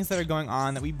few things that are going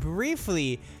on that we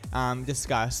briefly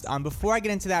discussed. Before I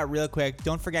get into that real quick,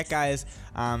 don't forget, guys,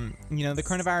 the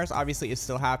coronavirus obviously is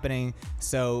still happening.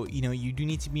 So, you do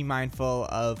need to be mindful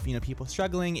of, people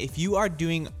struggling. If you are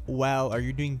doing well or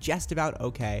you're doing just about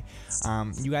okay,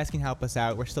 you guys can help us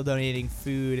out. We're still donating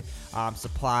food,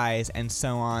 supplies, and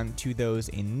so on to those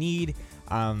in need.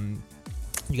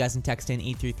 You guys can text in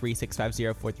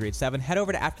 833-650-4387. Head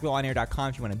over to afterglowonair.com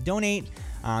if you want to donate.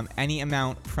 Any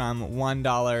amount from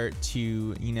 $1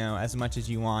 to, as much as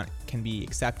you want can be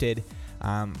accepted.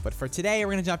 But for today,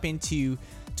 we're going to jump into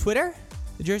Twitter,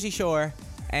 the Jersey Shore,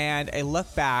 and a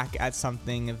look back at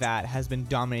something that has been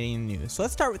dominating the news. So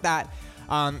let's start with that.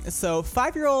 So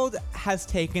 5-year-old has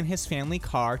taken his family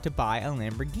car to buy a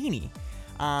Lamborghini.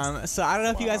 So I don't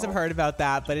know if you guys have heard about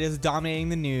that, but it is dominating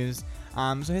the news.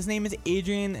 So his name is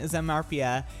Adrian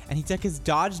Zamarpia, and he took his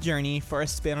Dodge Journey for a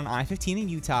spin on I-15 in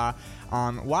Utah.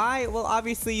 Why? Well,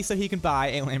 obviously, so he can buy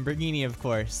a Lamborghini, of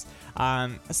course.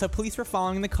 So police were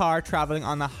following the car traveling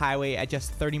on the highway at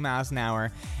just 30 miles an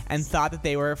hour and thought that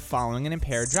they were following an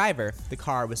impaired driver. The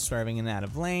car was swerving in and out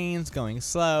of lanes, going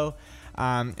slow,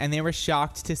 and they were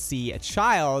shocked to see a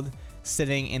child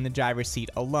sitting in the driver's seat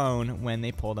alone when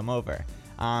they pulled him over.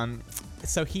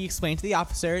 So he explained to the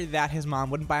officer that his mom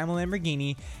wouldn't buy him a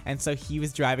Lamborghini, and so he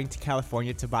was driving to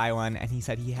California to buy one, and he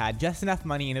said he had just enough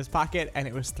money in his pocket, and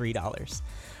it was $3.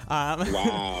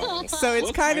 Wow. So it's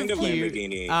What kind kind of of cute.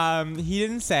 Lamborghini? He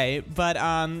didn't say, but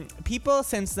people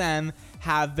since then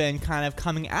have been kind of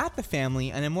coming at the family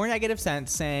in a more negative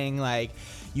sense, saying like,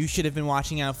 you should have been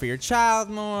watching out for your child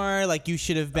more, like you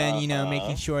should have been,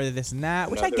 making sure that this and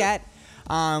that, which I get.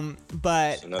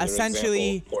 But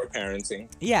essentially, example, poor parenting.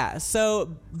 Yeah, so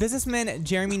businessman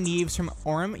Jeremy Neves from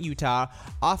Orem, Utah,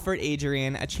 offered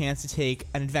Adrian a chance to take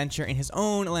an adventure in his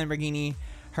own Lamborghini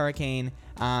Hurricane,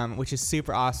 which is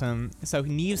super awesome. So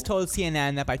Neves told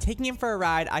CNN that by taking him for a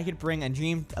ride, I could bring a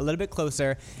dream a little bit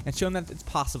closer and show him that it's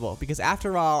possible. Because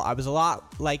after all, I was a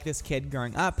lot like this kid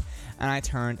growing up, and I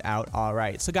turned out all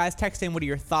right. So guys, text in, what are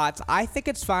your thoughts? I think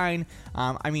it's fine.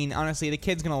 I mean, honestly, the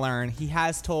kid's gonna learn. He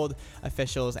has told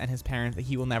officials and his parents that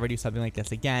he will never do something like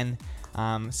this again.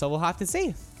 So we'll have to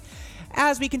see.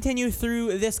 As we continue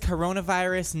through this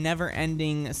coronavirus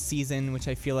never-ending season, which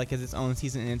I feel like is its own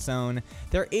season in its own,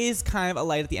 there is kind of a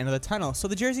light at the end of the tunnel. So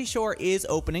the Jersey Shore is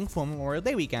opening for Memorial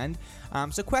Day weekend.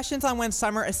 So questions on when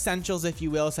summer essentials, if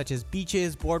you will, such as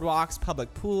beaches, boardwalks,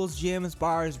 public pools, gyms,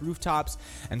 bars, rooftops,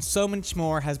 and so much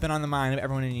more has been on the mind of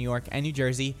everyone in New York and New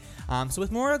Jersey. So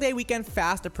with Memorial Day weekend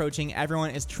fast approaching,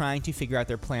 everyone is trying to figure out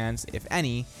their plans, if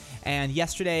any. And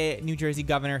yesterday, New Jersey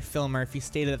Governor Phil Murphy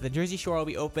stated that the Jersey Shore will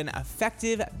be open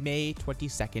effective May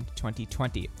 22nd,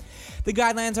 2020. The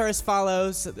guidelines are as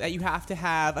follows: that you have to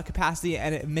have a capacity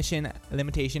and admission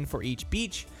limitation for each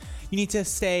beach. You need to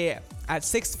stay at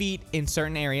 6 feet in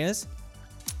certain areas.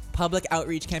 Public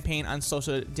outreach campaign on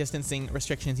social distancing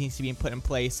restrictions needs to be put in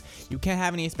place. You can't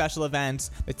have any special events.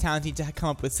 The towns need to come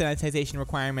up with sanitization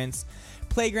requirements.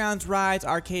 Playgrounds, rides,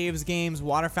 arcades, games,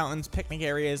 water fountains, picnic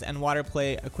areas, and water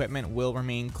play equipment will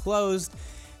remain closed.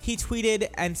 He tweeted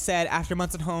and said, after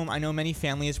months at home, I know many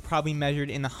families, probably measured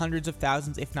in the hundreds of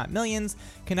thousands, if not millions,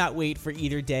 cannot wait for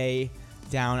either day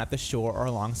down at the shore or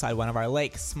alongside one of our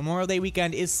lakes. Memorial Day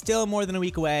weekend is still more than a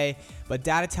week away, but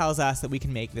data tells us that we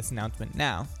can make this announcement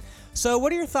now. So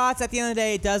what are your thoughts? At the end of the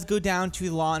day, it does go down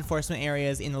to law enforcement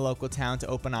areas in the local town to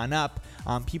open on up.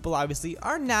 People obviously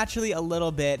are naturally a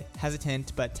little bit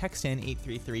hesitant, but text in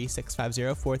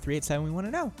 833-650-4387. We want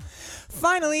to know.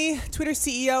 Finally, Twitter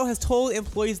CEO has told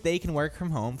employees they can work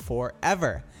from home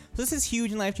forever. So this is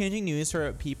huge and life-changing news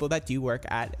for people that do work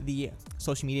at the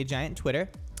social media giant Twitter.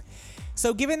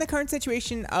 So given the current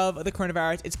situation of the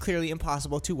coronavirus, it's clearly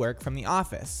impossible to work from the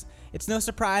office. It's no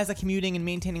surprise that commuting and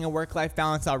maintaining a work-life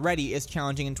balance already is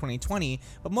challenging in 2020,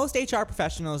 but most HR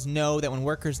professionals know that when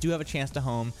workers do have a chance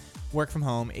to work from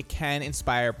home, it can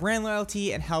inspire brand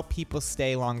loyalty and help people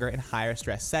stay longer in higher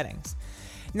stress settings.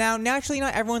 Now, naturally,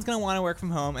 not everyone's going to want to work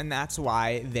from home, and that's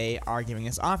why they are giving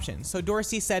us options. So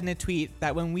Dorsey said in a tweet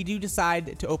that when we do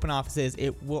decide to open offices,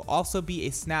 it will also be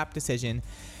a snap decision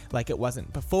like it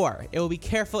wasn't before. It will be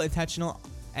careful, intentional,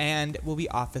 and will be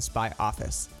office by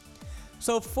office.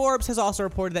 So Forbes has also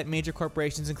reported that major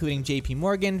corporations including JP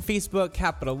Morgan, Facebook,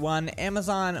 Capital One,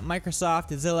 Amazon, Microsoft,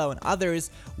 Zillow, and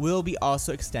others will be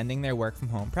also extending their work from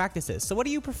home practices. So what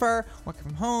do you prefer? Working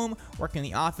from home, working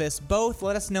in the office, both?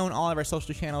 Let us know on all of our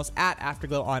social channels at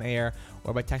Afterglow On Air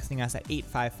or by texting us at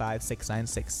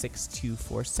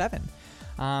 855-696-6247.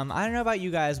 I don't know about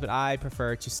you guys, but I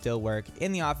prefer to still work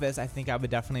in the office. I think I would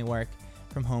definitely work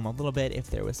from home a little bit if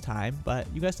there was time, but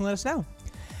you guys can let us know.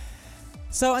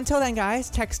 So until then, guys,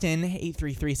 text in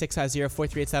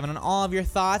 833-650-4387 on all of your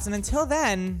thoughts. And until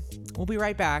then, we'll be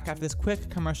right back after this quick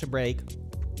commercial break.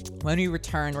 When we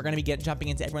return, we're going to be jumping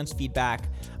into everyone's feedback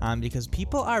because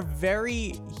people are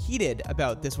very heated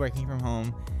about this working from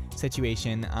home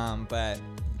situation. But,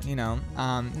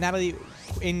 Natalie,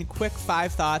 in quick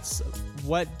 5 thoughts,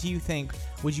 what do you think?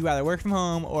 Would you rather work from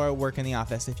home or work in the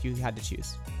office if you had to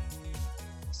choose?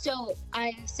 So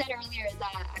I said earlier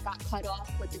that I got cut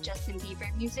off with the Justin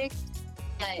Bieber music,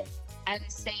 but I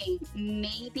was saying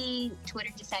maybe Twitter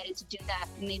decided to do that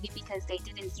maybe because they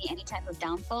didn't see any type of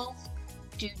downfall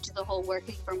due to the whole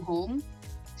working from home.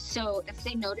 So if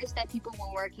they notice that people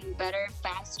were working better,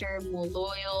 faster, more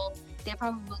loyal, they're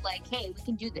probably like, hey, we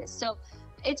can do this. So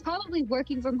it's probably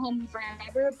working from home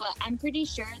forever, but I'm pretty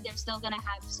sure they're still going to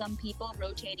have some people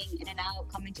rotating in and out,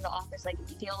 coming to the office like if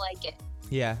you feel like it.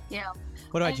 Yeah. You know.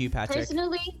 What about you, Patrick?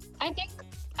 Personally, I think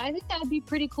that would be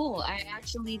pretty cool. I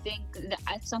actually think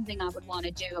that's something I would want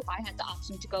to do if I had the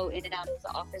option to go in and out of the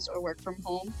office or work from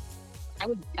home. I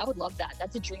would love that.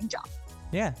 That's a dream job.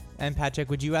 Yeah. And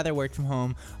Patrick, would you rather work from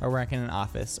home or work in an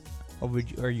office, or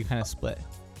are you kind of split?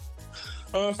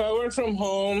 If I work from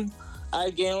home,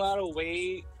 I'd gain a lot of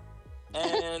weight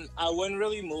and I wouldn't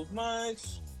really move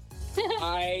much.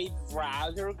 I'd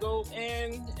rather go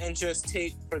in and just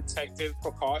take protective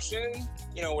precaution,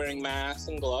 wearing masks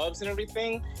and gloves and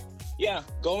everything. Yeah,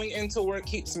 going into work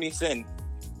keeps me thin.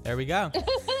 There we go.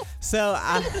 So,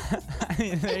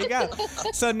 there you go.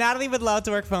 So Natalie would love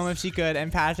to work from home if she could,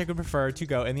 and Patrick would prefer to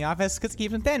go in the office because it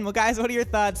keeps him thin. Well, guys, what are your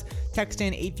thoughts? Text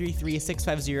in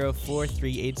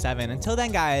 833-650-4387. Until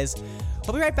then, guys,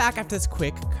 we'll be right back after this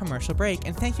quick commercial break.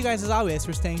 And thank you guys, as always,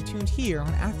 for staying tuned here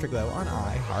on Afterglow on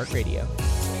iHeartRadio.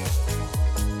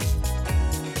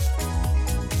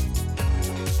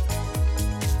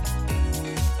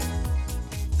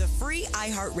 Free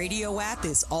iHeartRadio app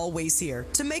is always here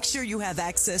to make sure you have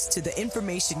access to the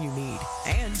information you need.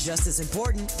 And just as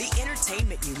important, the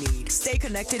entertainment you need. Stay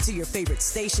connected to your favorite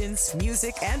stations,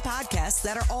 music, and podcasts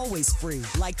that are always free.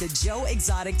 Like the Joe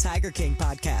Exotic Tiger King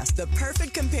podcast, the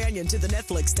perfect companion to the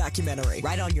Netflix documentary.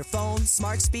 Right on your phone,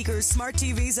 smart speakers, smart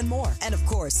TVs, and more. And of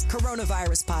course,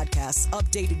 coronavirus podcasts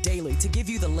updated daily to give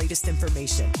you the latest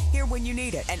information. Here when you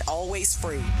need it and always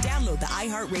free. Download the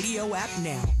iHeartRadio app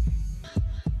now.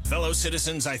 Fellow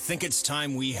citizens, I think it's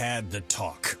time we had the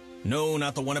talk. No,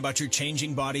 not the one about your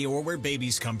changing body or where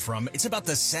babies come from. It's about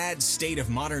the sad state of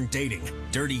modern dating.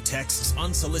 Dirty texts,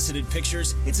 unsolicited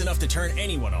pictures, it's enough to turn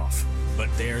anyone off. But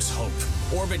there's hope.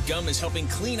 Orbit Gum is helping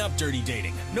clean up dirty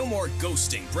dating. No more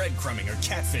ghosting, breadcrumbing, or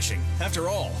catfishing. After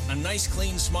all, a nice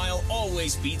clean smile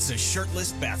always beats a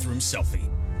shirtless bathroom selfie.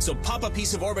 So pop a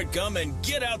piece of Orbit Gum and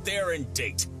get out there and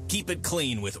date. Keep it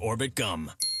clean with Orbit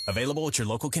Gum. Available at your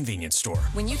local convenience store.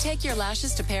 When you take your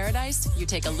lashes to paradise, you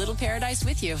take a little paradise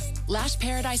with you. Lash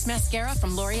Paradise Mascara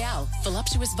from L'Oreal.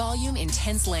 Voluptuous volume,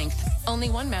 intense length. Only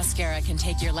one mascara can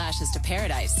take your lashes to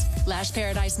paradise. Lash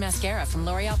Paradise Mascara from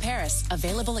L'Oreal Paris.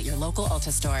 Available at your local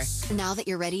Ulta store. Now that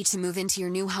you're ready to move into your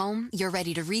new home, you're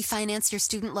ready to refinance your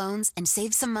student loans and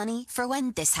save some money for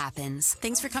when this happens.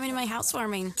 Thanks for coming to my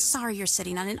housewarming. Sorry you're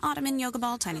sitting on an ottoman, yoga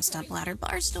ball, tiny step ladder,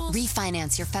 bar stool.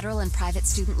 Refinance your federal and private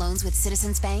student loans with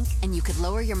Citizens Bank, and you could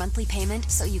lower your monthly payment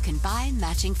so you can buy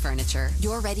matching furniture.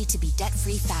 You're ready to be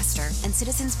debt-free faster, and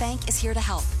Citizens Bank is here to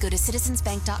help. Go to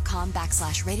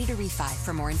citizensbank.com/ready to refi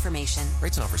for more information.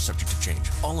 Rates and offers subject to change.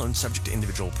 All loans subject to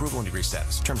individual approval and degree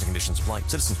status. Terms and conditions apply.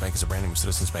 Citizens Bank is a brand name of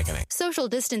Citizens Bank N.A. Social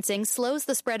distancing slows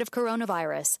the spread of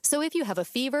coronavirus. So if you have a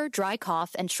fever, dry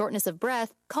cough, and shortness of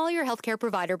breath, call your healthcare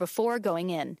provider before going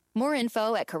in. More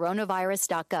info at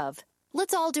coronavirus.gov.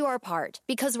 Let's all do our part,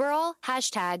 because we're all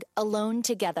 #alone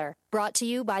together. Brought to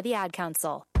you by the Ad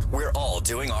Council. We're all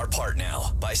doing our part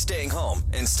now by staying home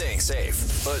and staying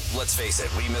safe. But let's face it,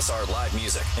 we miss our live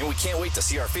music, and we can't wait to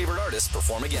see our favorite artists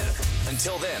perform again.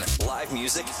 Until then, live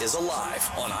music is alive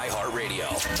on iHeartRadio.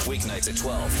 Weeknights at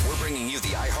 12, we're bringing you the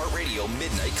iHeartRadio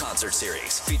Midnight Concert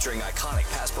Series, featuring iconic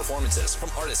past performances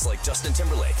from artists like Justin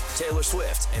Timberlake, Taylor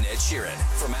Swift, and Ed Sheeran.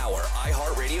 From our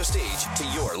iHeartRadio stage to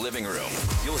your living room,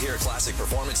 you'll hear classic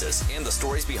performances and the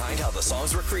stories behind how the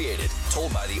songs were created,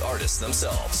 told by the artists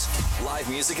themselves. Live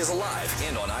music is alive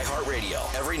and on iHeartRadio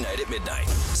every night at midnight.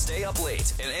 Stay up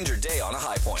late and end your day on a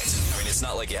high point. I mean, it's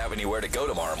not like you have anywhere to go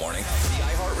tomorrow morning. The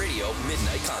iHeartRadio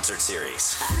Midnight Concert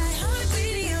Series.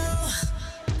 iHeartRadio.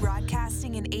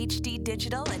 Broadcasting in HD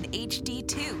digital and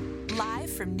HD2.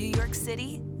 Live from New York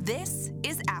City, this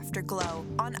is Afterglow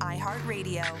on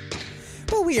iHeartRadio.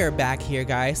 Well, we are back here,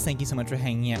 guys. Thank you so much for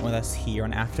hanging out with us here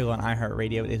on Afterglow on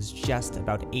iHeartRadio. It is just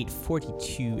about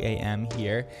 8:42 a.m.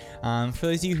 here. For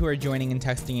those of you who are joining and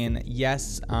texting in,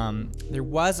 yes, there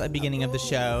was a beginning of the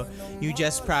show. You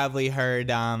just probably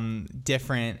heard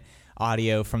different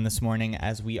audio from this morning,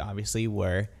 as we obviously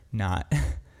were not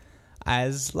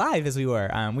as live as we were.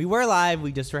 We were live,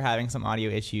 we just were having some audio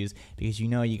issues because you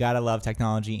gotta love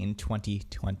technology in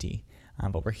 2020.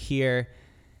 But we're here.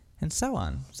 And so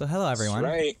on. So hello, everyone.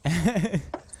 That's right.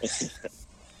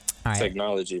 All right.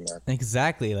 Technology, man.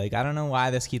 Exactly. I don't know why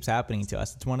this keeps happening to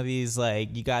us. It's one of these,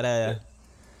 you gotta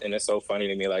and it's so funny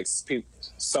to me. Like,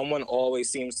 someone always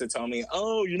seems to tell me,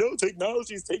 "Oh,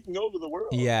 technology is taking over the world."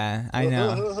 Yeah, I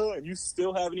know. And you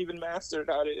still haven't even mastered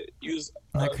how to use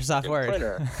Microsoft Word.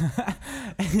 Printer.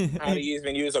 How to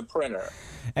even use a printer.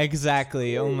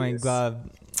 Exactly. Jeez. Oh my God.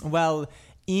 Well,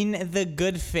 in the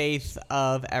good faith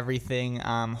of everything,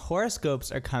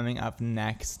 horoscopes are coming up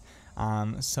next.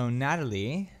 So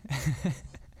Natalie,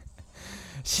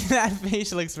 that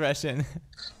facial expression.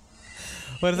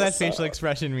 What does that facial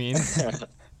expression mean?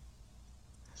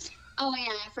 Oh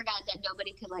yeah, I forgot that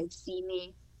nobody could like see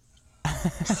me.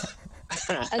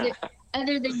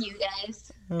 other than you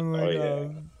guys. Oh my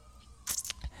God.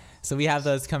 So we have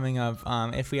those coming up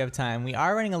if we have time. We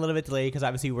are running a little bit delayed because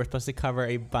obviously we're supposed to cover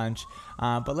a bunch.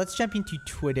 But let's jump into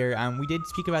Twitter. We did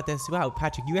speak about this. Wow,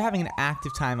 Patrick, you were having an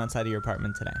active time outside of your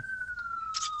apartment today.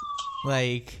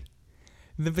 Like,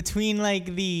 between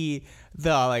like the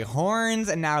like horns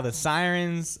and now the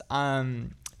sirens. All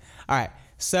right,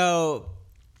 so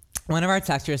one of our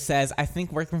texters says, I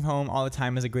think work from home all the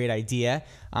time is a great idea,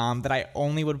 that I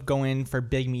only would go in for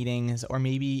big meetings or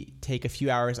maybe take a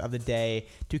few hours of the day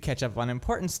to catch up on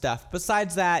important stuff.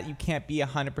 Besides that, you can't be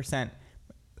 100%.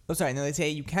 Oh, sorry. No, they say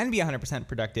you can be 100%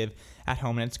 productive at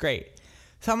home, and it's great.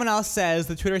 Someone else says,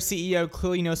 the Twitter CEO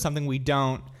clearly knows something we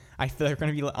don't. I feel like we're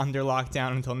going to be under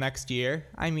lockdown until next year.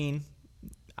 I mean,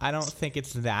 I don't think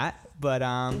it's that. But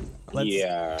let's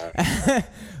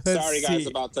sorry guys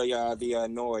about the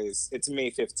noise. It's May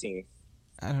 15th.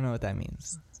 I don't know what that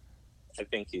means. I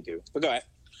think you do. But go ahead.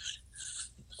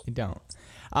 You don't.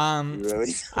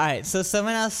 Really? All right. So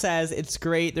someone else says it's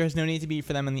great. There's no need to be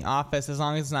for them in the office as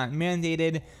long as it's not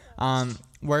mandated.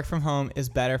 Work from home is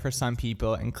better for some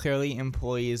people, and clearly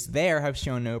employees there have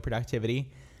shown no productivity.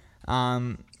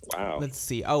 Wow. Let's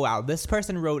see. Oh wow. This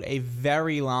person wrote a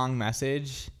very long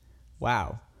message.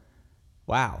 Wow.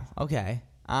 Okay.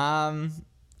 I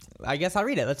guess I'll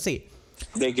read it. Let's see.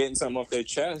 They're getting something off their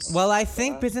chest. Well, I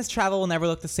think business travel will never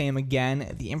look the same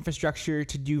again. The infrastructure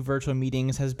to do virtual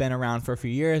meetings has been around for a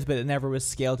few years, but it never was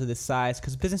scaled to this size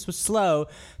because business was slow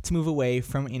to move away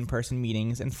from in-person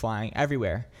meetings and flying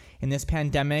everywhere. In this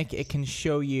pandemic, it can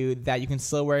show you that you can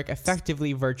still work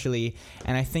effectively virtually,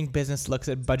 and I think business looks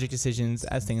at budget decisions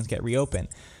as things get reopened.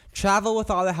 Travel with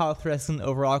all the health risks and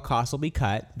overall costs will be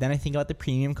cut. Then I think about the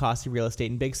premium cost of real estate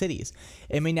in big cities.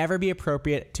 It may never be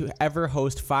appropriate to ever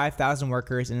host 5,000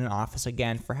 workers in an office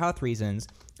again for health reasons,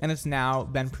 and it's now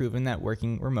been proven that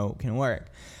working remote can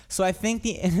work. So I think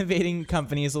the innovating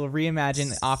companies will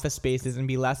reimagine office spaces and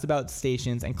be less about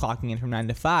stations and clocking in from 9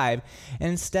 to 5,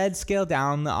 and instead scale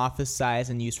down the office size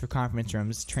and use for conference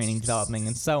rooms, training, development,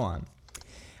 and so on.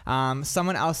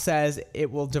 Someone else says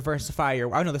it will diversify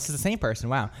your... Oh, no, this is the same person.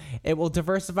 Wow. It will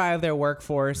diversify their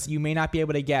workforce. You may not be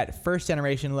able to get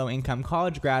first-generation low-income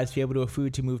college grads to be able to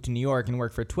afford to move to New York and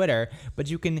work for Twitter, but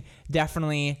you can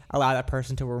definitely allow that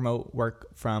person to remote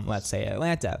work from, let's say,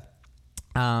 Atlanta.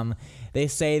 They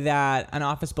say that an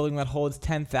office building that holds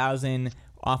 10,000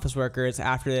 office workers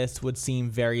after this would seem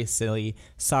very silly.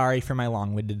 Sorry for my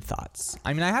long-winded thoughts.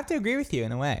 I mean, I have to agree with you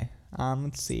in a way.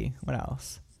 Let's see. What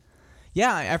else?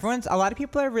 Yeah, a lot of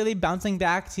people are really bouncing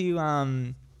back to,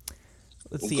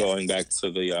 let's see. Going back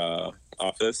to the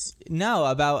office? No,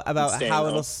 about how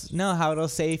it'll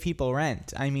save people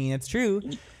rent. I mean, it's true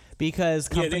because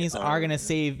companies are going to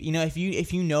save,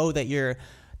 if you know that your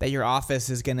office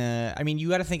is going to, I mean, you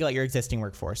got to think about your existing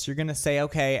workforce. You're going to say,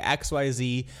 okay,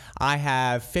 XYZ, I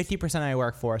have 50% of my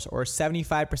workforce or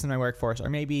 75% of my workforce or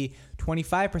maybe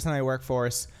 25% of my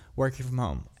workforce working from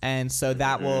home. And so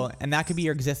that and that could be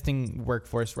your existing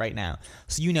workforce right now.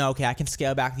 So okay, I can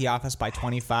scale back the office by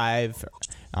 25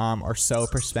 or so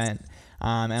 %.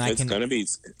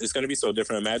 It's gonna be so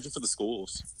different. Imagine for the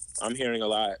schools. I'm hearing a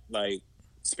lot like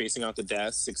spacing out the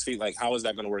desks 6 feet. Like, how is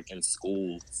that gonna work in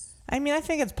school? I mean, I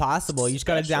think it's possible. You just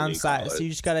gotta downsize. So you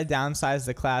just gotta downsize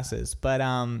the classes. But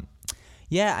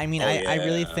yeah, I mean, I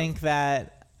really think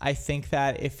that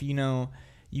if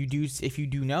if you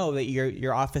do know that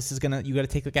your office is you got to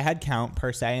take like a head count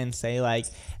per se and say like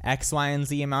X, Y, and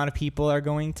Z amount of people are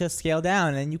going to scale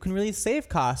down, and you can really save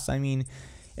costs. I mean,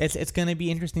 it's going to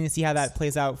be interesting to see how that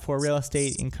plays out for real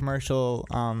estate and commercial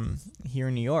here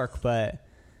in New York. But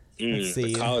let's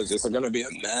see. The colleges are going to be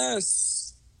a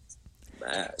mess.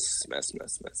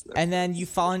 And then you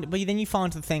fall into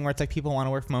the thing where it's like people want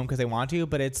to work from home because they want to,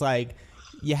 but it's like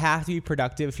you have to be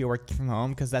productive if you're working from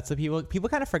home because that's what people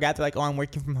kind of forget. They're like, oh, I'm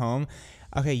working from home.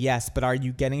 Okay, yes, but are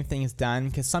you getting things done?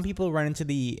 Because some people run into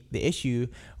the issue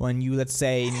when you, let's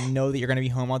say, know that you're going to be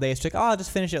home all day. It's like, oh, I'll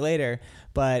just finish it later.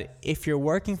 But if you're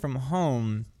working from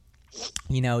home,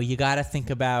 you got to think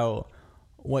about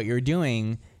what you're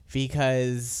doing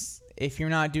because if you're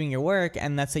not doing your work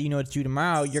and let's say you know it's due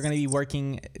tomorrow, you're going to be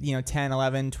working, 10,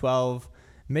 11, 12,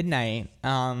 midnight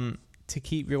to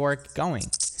keep your work going.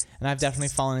 And I've definitely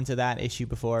fallen into that issue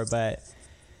before, but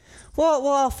we'll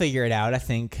all figure it out, I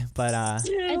think. But I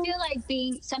feel like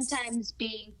being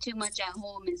too much at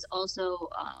home is also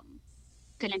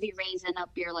going to be raising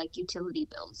up your like utility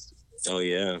bills. Oh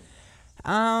yeah.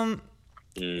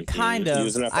 Kind of.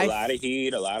 Using up a lot of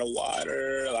heat, a lot of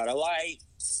water, a lot of light.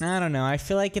 I don't know. I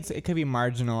feel like it could be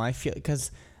marginal. I feel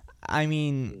because, I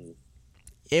mean,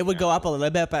 it would go up a little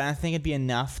bit, but I think it'd be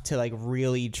enough to like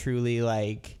really, truly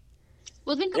like.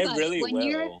 Well, think about really it. When will.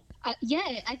 you're,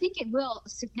 I think it will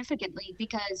significantly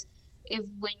because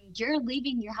when you're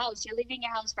leaving your house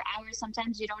for hours.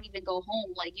 Sometimes you don't even go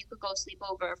home. Like you could go sleep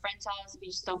over at a friend's house if you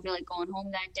just don't feel like going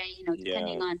home that day.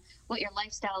 Depending on what your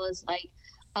lifestyle is like.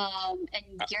 And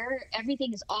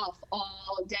everything is off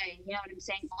all day. You know what I'm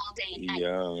saying? All day and night.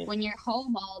 Yeah. When you're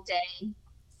home all day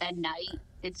and night,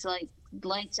 it's like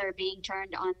lights are being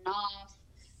turned on and off.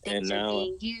 Things are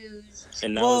being used.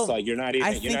 And now it's like you're not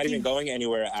even going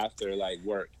anywhere after like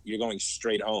work. You're going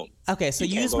straight home. Okay, so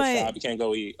you can't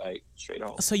go eat like straight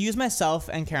home. So use myself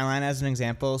and Caroline as an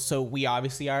example. So we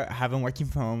obviously have been working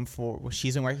from home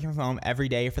she's been working from home every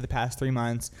day for the past 3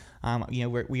 months.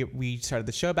 We started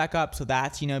the show back up, so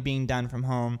that's being done from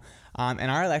home.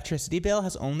 And our electricity bill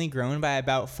has only grown by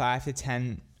about $5 to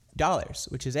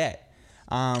 $10, which is it.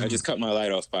 I just cut my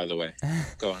light off, by the way.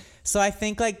 Go on. So I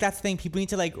think like that's the thing. People need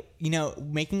to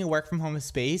making a work from home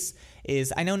space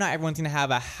is, I know not everyone's going to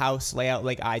have a house layout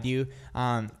like I do,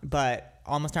 but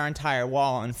almost our entire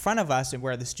wall in front of us and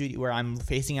where I'm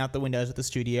facing out the windows of the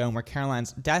studio and where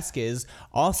Caroline's desk is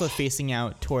also facing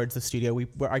out towards the studio.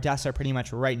 Our desks are pretty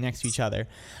much right next to each other.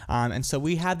 And so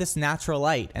we had this natural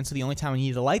light. And so the only time we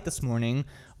needed a light this morning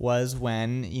was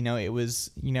when, it was,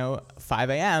 5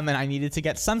 a.m. and I needed to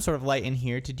get some sort of light in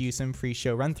here to do some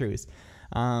pre-show run-throughs.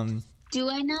 Do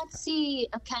I not see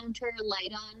a counter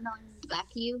light on the back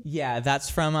of you? Yeah, that's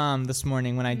from this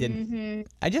morning when I didn't. Mm-hmm.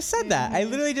 I just said that. I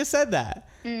literally just said that.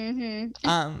 Mm-hmm.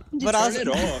 But turn it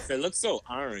off. It looks so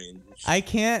orange. I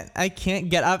can't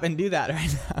get up and do that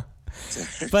right now.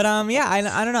 But yeah,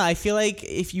 I don't know. I feel like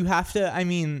if you have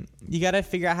to, you got to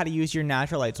figure out how to use your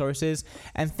natural light sources.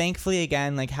 And thankfully,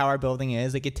 again, like how our building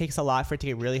is, like it takes a lot for it to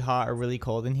get really hot or really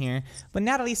cold in here. But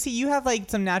Natalie, see, you have like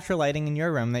some natural lighting in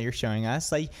your room that you're showing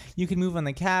us. Like you could move on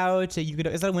the couch.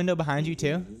 Is that a window behind you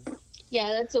too? Yeah,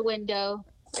 that's a window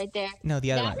right there. No,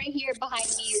 the other one. That right here behind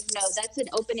me that's an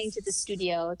opening to the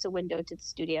studio. It's a window to the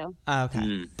studio.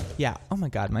 Okay. Yeah. Oh my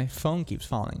God, my phone keeps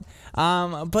falling.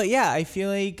 But yeah, I feel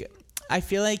like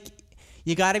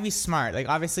you got to be smart. Like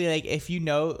obviously, like if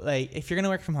if you're gonna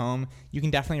work from home, you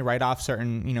can definitely write off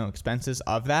certain expenses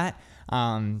of that.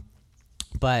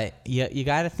 But you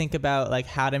got to think about like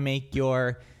how to make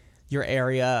your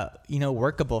area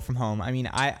workable from home.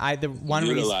 The one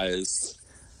reason,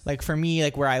 like for me,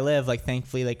 like where I live, like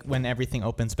thankfully, like when everything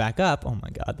opens back up. Oh my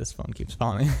God, this phone keeps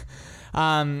falling.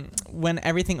 When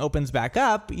everything opens back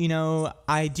up,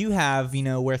 I do have,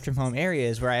 work from home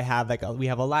areas where I have we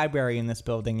have a library in this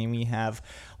building and we have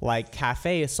like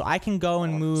cafes. So I can go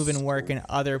and move and work in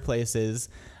other places.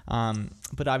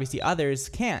 But obviously others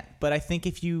can't. But I think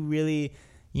if you really,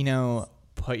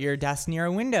 put your desk near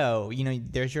a window,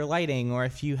 there's your lighting. Or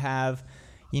if you have,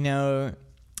 you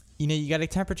got a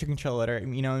temperature controller,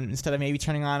 instead of maybe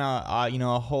turning on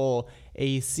a whole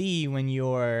AC when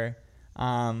you're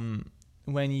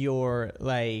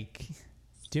like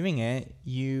doing it,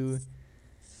 you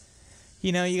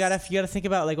gotta think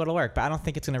about like what'll work. But I don't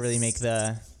think it's gonna really make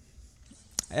I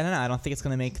don't think it's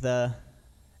gonna make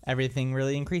everything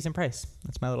really increase in price.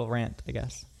 That's my little rant, I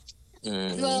guess.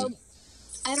 Well,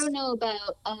 I don't know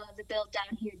about the bill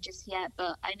down here just yet,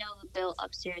 but I know the bill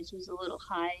upstairs was a little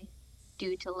high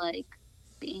due to like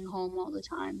being home all the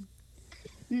time.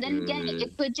 And then again,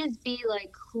 it could just be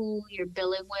like who you're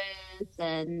billing with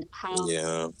and how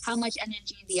much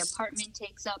energy the apartment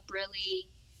takes up. Really,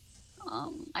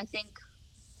 I think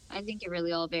it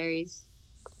really all varies.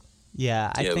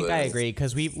 Yeah, I think I agree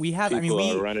because we have. People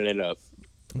are running it up.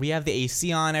 We have the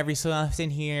AC on every so often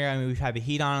here. We've had the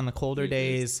heat on the colder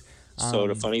days. So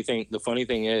the funny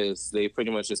thing is, they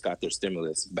pretty much just got their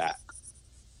stimulus back.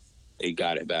 They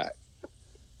got it back.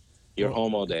 You're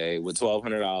home all day with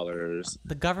 $1,200.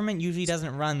 The government usually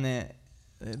doesn't run the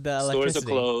electricity. Stores are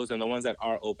closed, and the ones that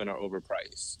are open are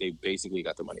overpriced. They basically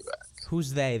got the money back.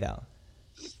 Who's they, though?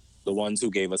 The ones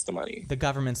who gave us the money. The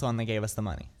government's the one that gave us the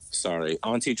money. Sorry.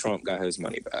 Auntie Trump got his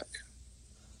money back.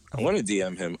 I want to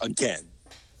DM him again.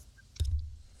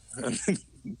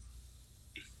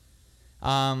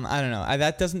 I don't know.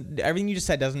 Everything you just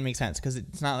said doesn't make sense because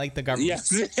it's not like the government.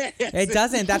 Yes. It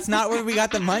doesn't. That's not where we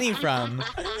got the money from,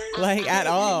 like at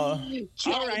all.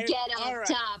 All right. Get off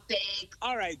topic.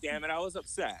 All right, damn it. I was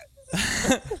upset.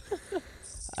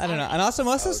 I don't know. And also,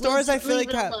 most of the stores I feel Leave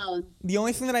like it have alone. the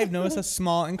only thing that I've noticed a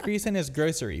small increase in is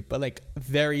grocery, but like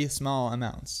very small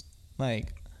amounts.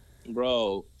 Like,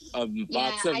 bro, a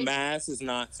box of I- masks is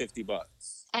not $50.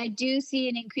 I do see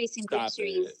an increase in Stop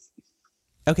groceries.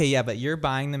 it. okay, yeah, but you're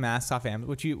buying the masks off Amazon,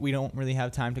 which we don't really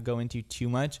have time to go into too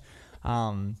much.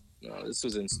 No, this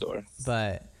was in store.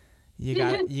 But you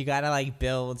gotta like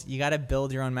build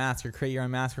your own mask or create your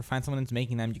own mask or find someone that's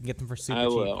making them. You can get them for super I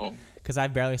cheap. will. Because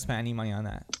I've barely spent any money on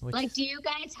that. Like, do you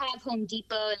guys have Home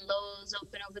Depot and Lowe's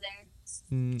open over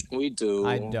there? We do.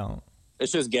 I don't.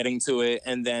 It's just getting to it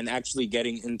and then actually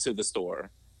getting into the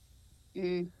store.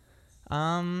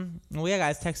 Well, yeah,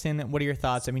 guys, text in. What are your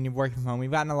thoughts? I mean, you're working from home. We've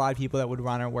gotten a lot of people that would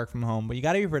want to work from home, but you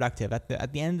got to be productive. At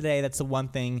the end of the day, that's the one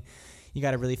thing you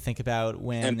got to really think about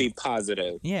when And be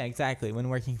positive. Yeah, exactly. When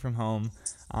working from home,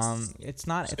 it's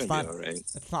fun. Right.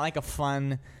 It's not like a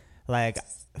fun like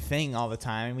thing all the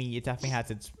time. I mean, it definitely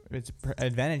has its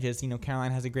advantages. You know,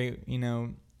 Caroline has a great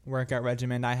workout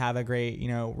regimen. I have a great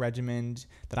regimen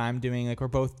that I'm doing. Like, we're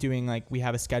both doing, like, we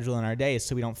have a schedule in our days,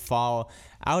 so we don't fall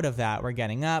out of that. We're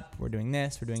getting up, we're doing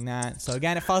this, we're doing that. So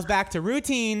again, it falls back to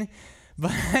routine.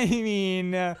 But I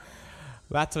mean,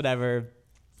 that's whatever.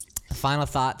 Final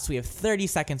thoughts. We have 30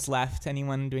 seconds left.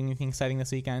 Anyone doing anything exciting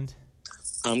this weekend?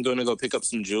 I'm going to go pick up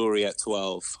some jewelry at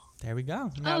 12. There we go.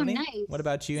 Oh, Natalie, nice. what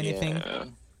about you? Anything? Yeah.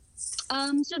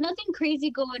 So nothing crazy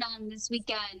going on this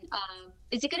weekend.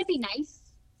 Is it gonna be nice?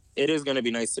 It is going to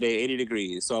be nice today, 80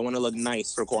 degrees. So I want to look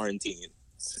nice for quarantine.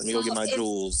 Let me go get my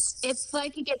jewels. If I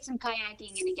could get some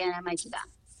kayaking in again, I might do that.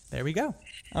 There we go.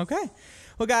 Okay.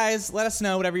 Well, guys, let us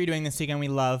know whatever you're doing this weekend. We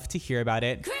love to hear about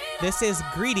it. This is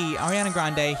Greedy, Ariana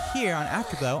Grande, here on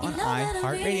Afterglow on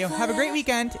iHeartRadio. Have a great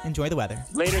weekend. Enjoy the weather.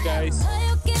 Later, guys.